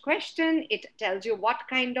research question. It tells you what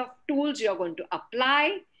kind of tools you're going to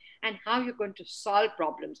apply and how you're going to solve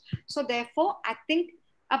problems. So therefore, I think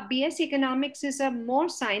a BS economics is a more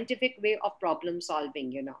scientific way of problem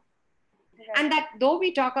solving. Right. And that though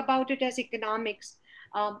we talk about it as economics,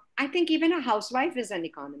 I think even a housewife is an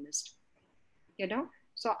economist.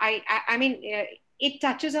 So I mean, it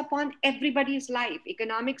touches upon everybody's life.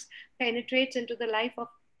 Economics penetrates into the life of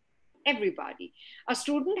everybody. A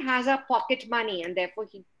student has a pocket money, and therefore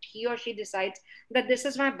he or she decides that this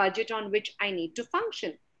is my budget on which I need to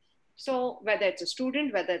function. So whether it's a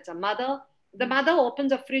student, whether it's a mother, the mother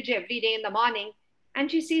opens a fridge every day in the morning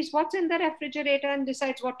and she sees what's in the refrigerator and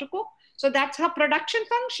decides what to cook. So that's her production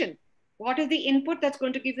function. What is the input that's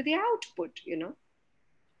going to give you the output,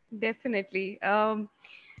 Definitely.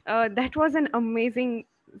 That was an amazing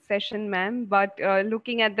session, ma'am. But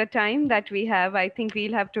looking at the time that we have, I think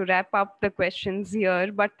we'll have to wrap up the questions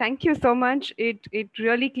here. But thank you so much. It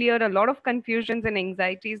really cleared a lot of confusions and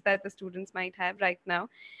anxieties that the students might have right now.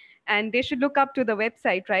 And they should look up to the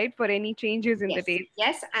website, right, for any changes in the dates.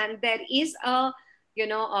 Yes, and there is a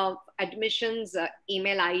admissions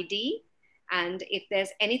email ID. And if there's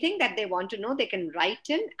anything that they want to know, they can write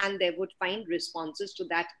in and they would find responses to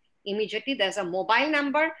that immediately. There's a mobile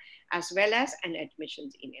number as well as an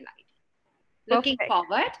admissions email ID. Looking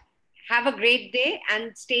forward. Have a great day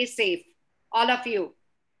and stay safe, all of you.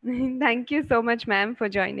 Thank you so much, ma'am, for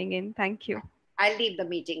joining in. Thank you. I'll leave the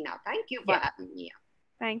meeting now. Thank you for having me.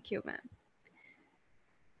 Thank you, ma'am.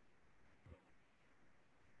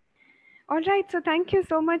 All right, so thank you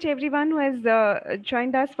so much everyone who has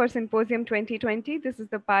joined us for Symposium 2020. This is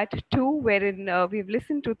the part 2 wherein we've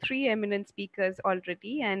listened to 3 eminent speakers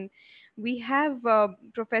already, and we have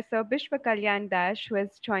Professor Bishwa Kalyan Dash who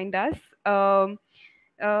has joined us.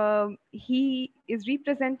 He is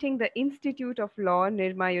representing the Institute of Law,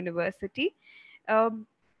 Nirma University.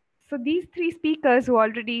 So these 3 speakers who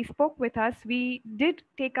already spoke with us, we did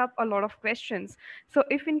take up a lot of questions. So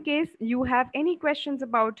if in case you have any questions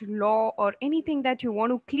about law or anything that you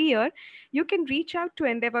want to clear, you can reach out to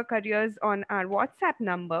Endeavor Careers on our WhatsApp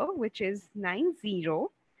number, which is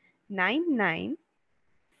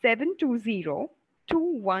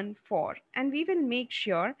 9099720214. And we will make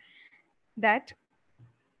sure that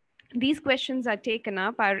these questions are taken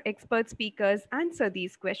up. Our expert speakers answer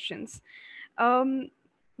these questions.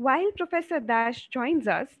 While Professor Dash joins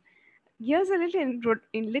us, here's a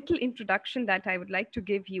little introduction that I would like to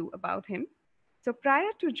give you about him. So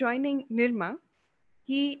prior to joining Nirma,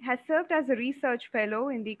 he has served as a research fellow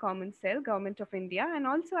in the Common Cell, Government of India, and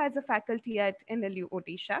also as a faculty at NLU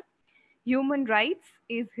Odisha. Human rights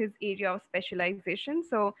is his area of specialization.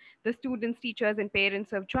 So the students, teachers, and parents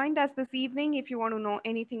who have joined us this evening, if you want to know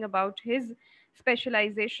anything about his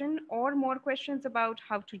specialization or more questions about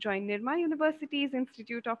how to join Nirma University's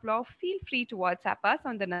Institute of Law, feel free to WhatsApp us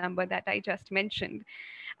on the number that I just mentioned.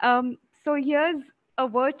 So here's a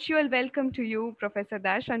virtual welcome to you, Professor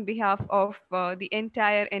Dash, on behalf of the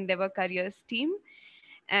entire Endeavor Careers team.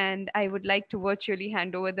 And I would like to virtually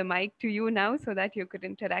hand over the mic to you now so that you could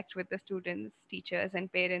interact with the students, teachers, and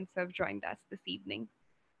parents who have joined us this evening.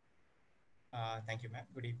 Thank you, ma'am.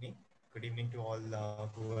 Good evening. Good evening to all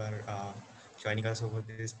who are joining us over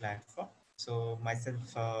this platform. So myself,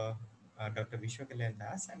 Dr. Vishwakalan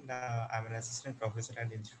Das, and I'm an assistant professor at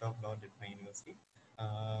the Institute of Law at my university.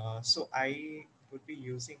 So I would be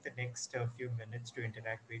using the next few minutes to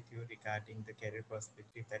interact with you regarding the career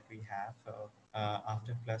perspective that we have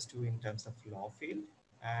after plus two in terms of law field.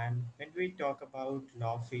 And when we talk about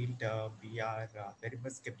law field, we are very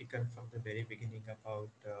much skeptical from the very beginning about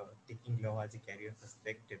taking law as a career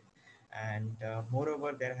perspective. And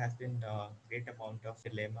moreover, there has been a great amount of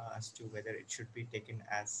dilemma as to whether it should be taken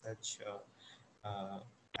as such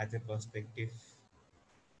as a perspective.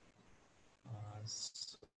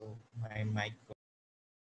 So my mic,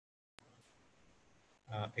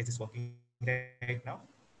 is this working right now?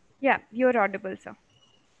 Yeah, you're audible, sir.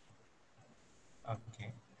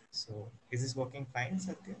 Okay. So is this working fine,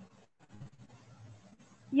 Satya?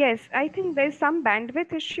 Yes, I think there's some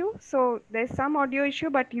bandwidth issue, so there's some audio issue,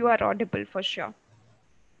 but you are audible for sure.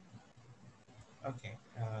 Okay.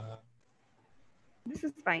 This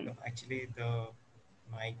is fine. No, actually, the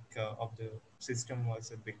mic of the system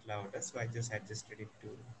was a bit louder, so I just adjusted it to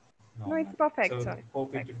No, it's normal. perfect, So sir. It's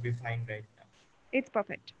hope it perfect. will be fine right now. It's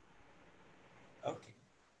perfect. Okay.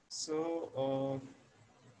 So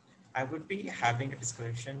I would be having a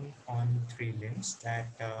discussion on three limbs that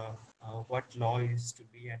what law used to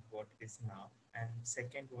be and what it is now. And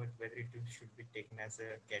second, whether it should be taken as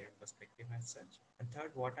a career perspective as such. And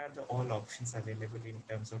third, what are the all options available in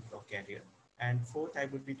terms of law career. And fourth, I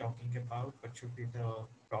would be talking about what should be the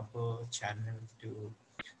proper channel to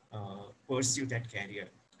pursue that career.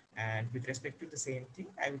 And with respect to the same thing,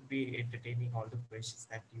 I would be entertaining all the questions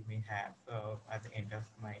that you may have at the end of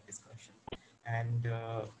my discussion. And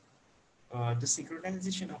the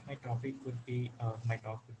synchronization of my topic would be my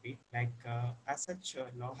talk would be like as such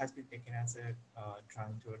law has been taken as a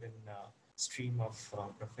transjordan stream of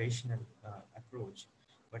professional approach,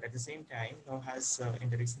 but at the same time law has in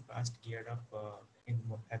the recent past geared up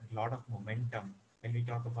a lot of momentum when we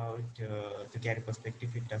talk about the career perspective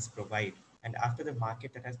it does provide. And after the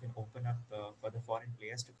market that has been opened up for the foreign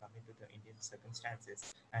players to come into the Indian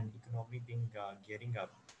circumstances and economy being gearing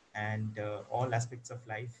up and all aspects of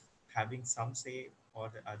life having some say or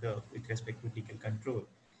the other with respect to legal control,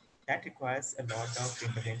 that requires a lot of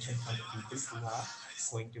intervention from the people who are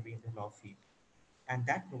going to be in the law field. And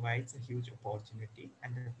that provides a huge opportunity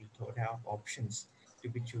and a plethora of options to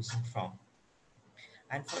be chosen from.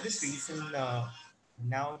 And for this reason,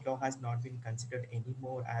 now law has not been considered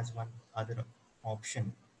anymore as one other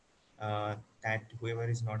option that whoever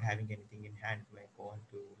is not having anything in hand may go on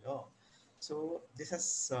to law. So this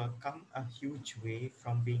has come a huge way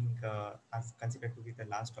from being as considered to be the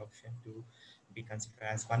last option to be considered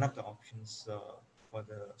as one of the options for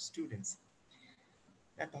the students.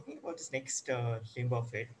 Now, talking about this next limb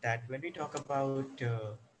of it, that when we talk about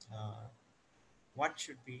uh, what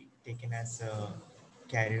should be taken as a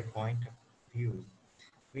career point of view,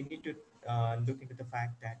 we need to look into the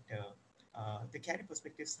fact that the career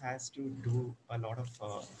perspectives has to do a lot of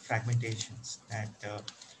fragmentations that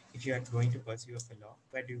if you are going to pursue a law,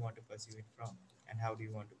 where do you want to pursue it from, and how do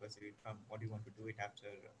you want to pursue it from, what do you want to do it after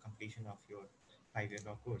completion of your 5-year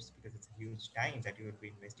law course, because it's a huge time that you will be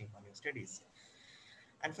investing on your studies.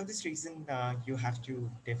 And for this reason, you have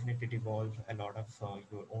to definitely devolve a lot of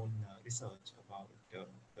your own research about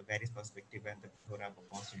the various perspective and the plethora of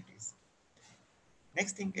opportunities.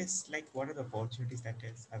 Next thing is like what are the opportunities that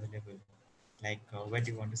is available? Like where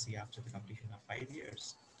do you want to see after the completion of 5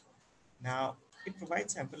 years? Now, it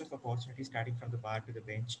provides sample of opportunities starting from the bar to the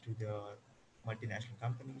bench to the multinational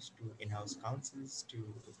companies to in-house counsels to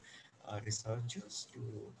researchers to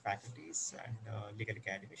faculties and legal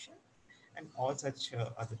academician and all such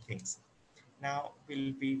other things. Now,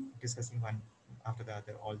 we'll be discussing one after the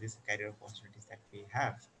other all these career opportunities that we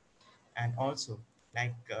have. And also,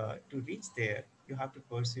 like to reach there, you have to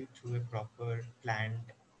pursue through a proper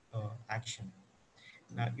planned action.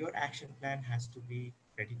 Now, your action plan has to be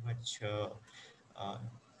pretty much uh,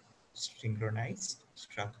 synchronized,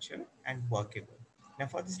 structured, and workable. Now,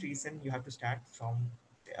 for this reason, you have to start from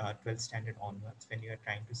 12th standard onwards when you are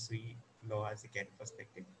trying to see law as a career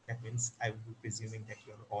perspective. That means I would be presuming that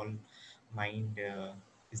your all mind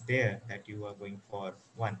is there that you are going for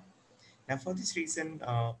one. Now, for this reason,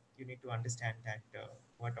 you need to understand that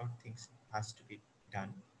what are things has to be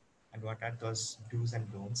done, and what are those do's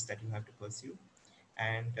and don'ts that you have to pursue,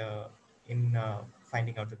 and in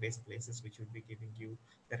finding out the best places which would be giving you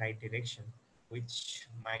the right direction, which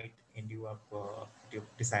might end you up to your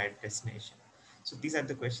desired destination. So these are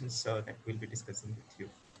the questions that we'll be discussing with you,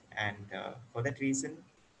 and for that reason,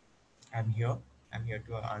 I'm here. I'm here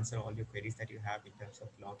to answer all your queries that you have in terms of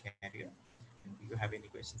law career. And if you have any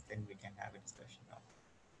questions, then we can have a discussion now.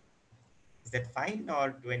 Is that fine, or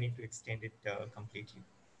do I need to extend it completely?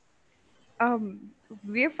 Um,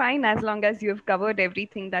 we're fine as long as you've covered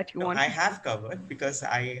everything that you No, want I to. have covered because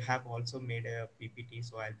I have also made a PPT,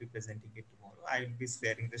 so I'll be presenting it tomorrow. I will be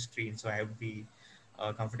sharing the screen, so I will be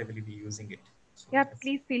comfortably be using it. So Yeah, that's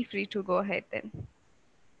please feel free to go ahead then.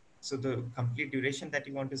 so the complete duration that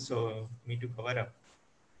you want to so me to cover up.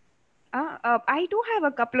 I do have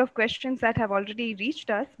a couple of questions that have already reached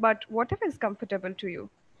us, but whatever is comfortable to you.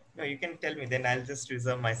 No, you can tell me. Then I'll just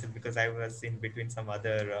reserve myself because I was in between some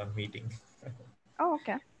other meeting. Oh,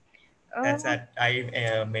 okay. That's Uh, that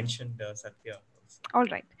I mentioned Satya also. all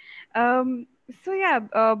right. Um, so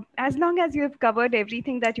yeah, as long as you have covered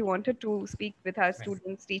everything that you wanted to speak with our Right,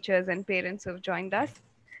 students, teachers, and parents who have joined right.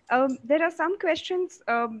 us, there are some questions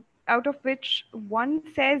out of which one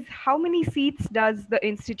says, how many seats does the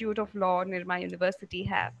Institute of Law, Nirma University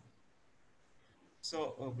have?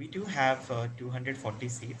 So we do have 240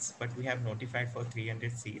 seats, but we have notified for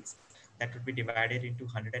 300 seats. That would be divided into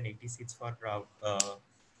 180 seats for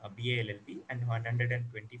BA LLB and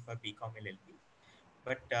 120 for BCom LLB.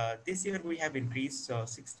 But this year we have increased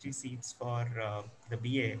 60 seats for the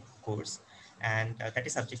BA course, and that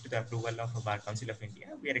is subject to the approval of Bar Council of India.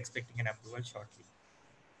 We are expecting an approval shortly.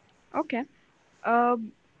 Okay.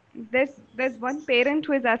 There's one parent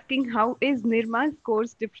who is asking, how is Nirma's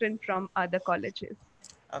course different from other colleges?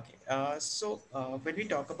 Okay, when we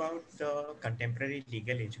talk about the contemporary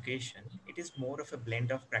legal education, it is more of a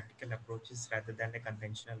blend of practical approaches rather than a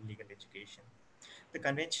conventional legal education. The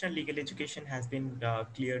conventional legal education has been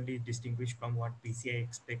clearly distinguished from what PCI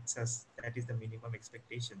expects us, that is the minimum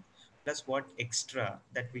expectation, plus what extra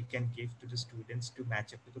that we can give to the students to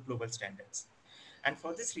match up to the global standards. And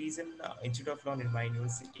for this reason, Institute of Law in my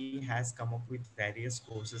university has come up with various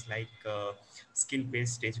courses like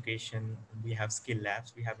skill-based education. We have skill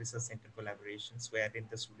labs. We have research center collaborations wherein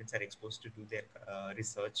the students are exposed to do their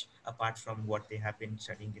research apart from what they have been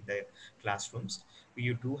studying in the classrooms.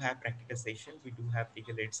 We do have practical sessions. We do have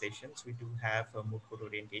legal aid sessions. We do have moot court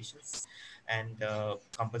orientations and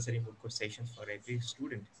compulsory moot court sessions for every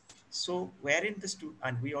student. So wherein the student,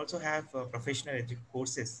 and we also have professional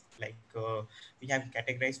courses like we have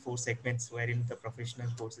categorized 4 segments wherein the professional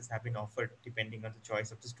courses have been offered depending on the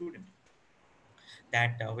choice of the student,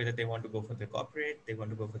 that whether they want to go for the corporate, they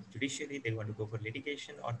want to go for the judiciary, they want to go for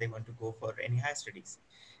litigation, or they want to go for any higher studies.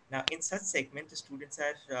 Now, in such segment, the students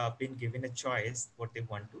are been given a choice what they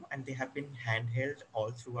want to, and they have been handheld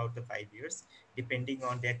all throughout the 5 years, depending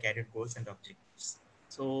on their career goals and objectives.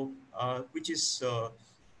 So, which is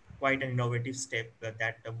quite an innovative step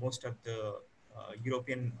that most of the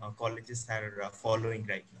European colleges are following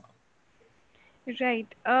right now. Right.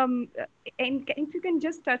 If you can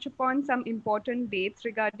just touch upon some important dates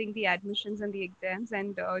regarding the admissions and the exams,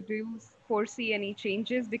 and do you foresee any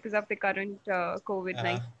changes because of the current Uh,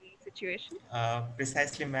 COVID-19 situation?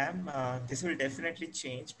 Precisely, ma'am. This will definitely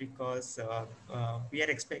change because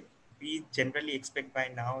we generally expect by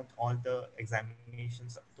now all the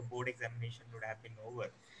examinations, the board examination would have been over,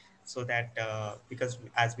 so that because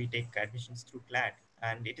as we take admissions through CLAT,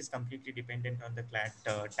 and it is completely dependent on the CLAT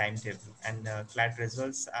timetable, and CLAT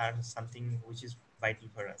results are something which is vital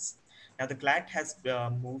for us. Now, the CLAT has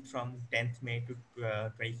moved from 10th May to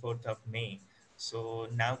 24th of May, so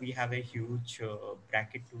now we have a huge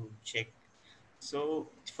bracket to check. So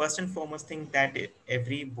first and foremost thing that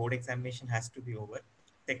every board examination has to be over.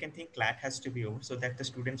 Second thing, CLAT has to be over so that the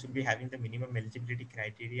students will be having the minimum eligibility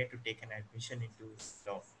criteria to take an admission into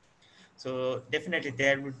law. So definitely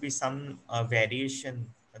there would be some variation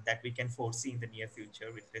that we can foresee in the near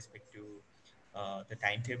future with respect to the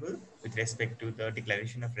timetable, with respect to the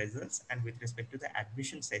declaration of results, and with respect to the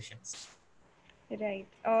admission sessions. Right.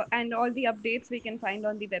 And all the updates we can find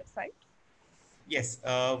on the website. Yes,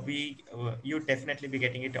 we you definitely be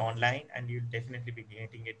getting it online, and you'll definitely be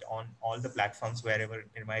getting it on all the platforms wherever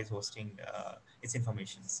Nirma is hosting its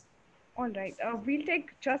informations. All right. We'll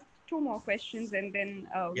take just two more questions and then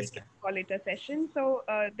we Yes, can ma'am. call it a session. So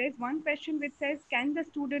there's one question which says, can the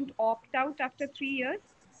student opt out after 3 years?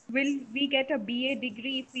 Will we get a BA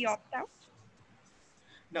degree if we opt out?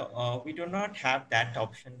 No, we do not have that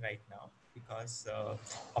option right now because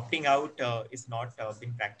opting out is not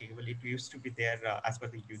been practicable. It used to be there as per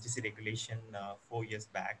the UGC regulation 4 years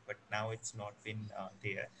back, but now it's not been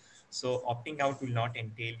there. So opting out will not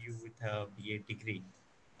entail you with a BA degree.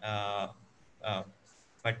 Uh, uh,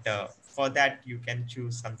 but for that, you can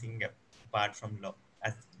choose something apart from law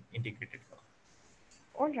as integrated law.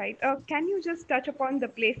 All right. Can you just touch upon the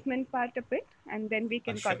placement part a bit and then we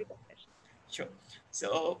can call Sure. it a session? Sure.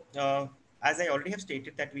 So as I already have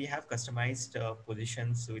stated that we have customized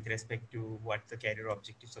positions with respect to what the career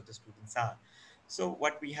objectives of the students are. So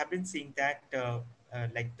what we have been seeing that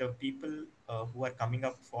like the people who are coming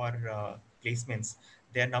up for placements,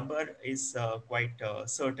 their number is quite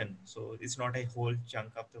certain. So it's not a whole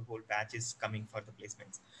chunk of the whole batch is coming for the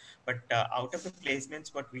placements. But out of the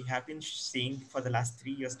placements, what we have been seeing for the last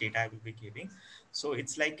 3 years data I will be giving. So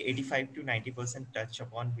it's like 85 to 90% touch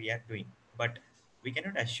upon we are doing. But we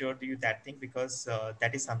cannot assure you that thing because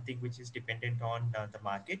that is something which is dependent on the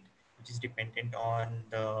market, which is dependent on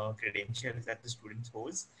the credentials that the students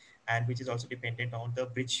holds, and which is also dependent on the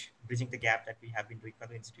bridging the gap that we have been doing for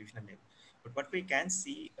the institutional level. But what we can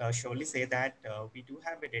see, surely say that we do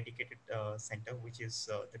have a dedicated center, which is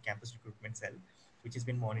the campus recruitment cell, which has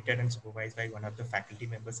been monitored and supervised by one of the faculty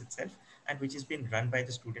members itself, and which has been run by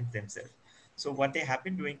the students themselves. So what they have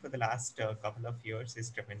been doing for the last couple of years is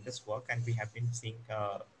tremendous work, and we have been seeing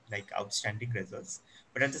like outstanding results.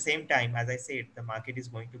 But at the same time, as I said, the market is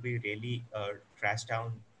going to be really trashed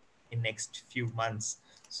down in next few months.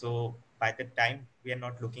 So by the time we are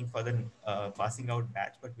not looking for the passing out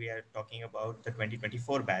batch, but we are talking about the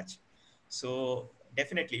 2024 batch. So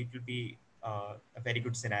definitely it will be a very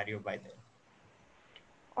good scenario by then.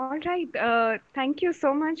 All right. Thank you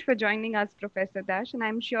so much for joining us, Professor Dash. And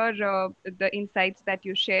I'm sure the insights that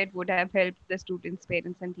you shared would have helped the students,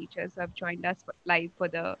 parents, and teachers who have joined us live for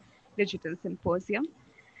the digital symposium.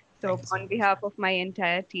 Thank So, you so on much. behalf of my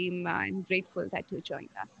entire team, I'm grateful that you joined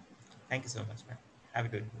us. Thank you so much, ma'am. Have a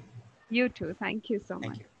good evening. You too. Thank you so Thank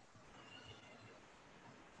much.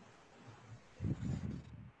 you.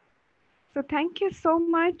 So, thank you so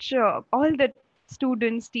much, all the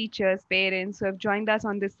students, teachers, parents who have joined us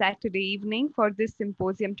on this Saturday evening for this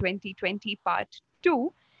Symposium 2020 Part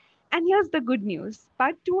 2. And here's the good news.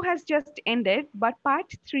 Part 2 has just ended, but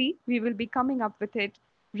part 3, we will be coming up with it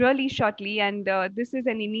really shortly. And this is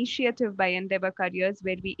an initiative by Endeavor Careers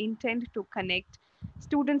where we intend to connect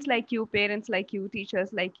students like you, parents like you,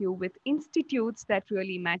 teachers like you with institutes that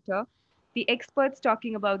really matter, the experts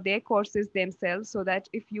talking about their courses themselves, so that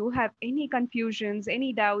if you have any confusions,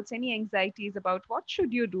 any doubts, any anxieties about what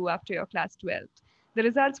should you do after your class 12th, the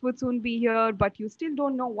results would soon be here, but you still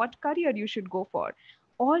don't know what career you should go for,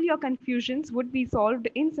 all your confusions would be solved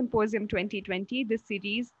in Symposium 2020, this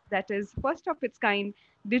series that is first of its kind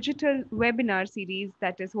digital webinar series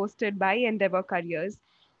that is hosted by Endeavor Careers.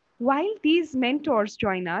 While these mentors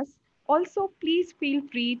join us, also please feel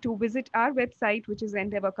free to visit our website, which is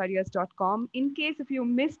endeavorcareers.com. In case if you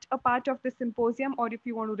missed a part of the symposium or if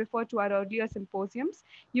you want to refer to our earlier symposiums,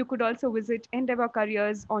 you could also visit Endeavor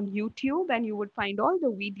Careers on YouTube and you would find all the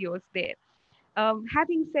videos there.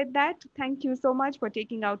 Having said that, thank you so much for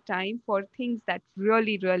taking out time for things that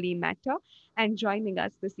really, really matter and joining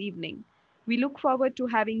us this evening. We look forward to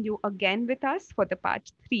having you again with us for the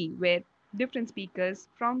part 3, where different speakers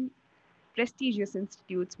from prestigious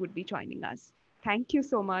institutes would be joining us. Thank you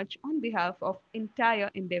so much on behalf of entire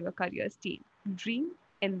Endeavor Careers team. Dream,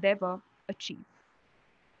 endeavor, achieve.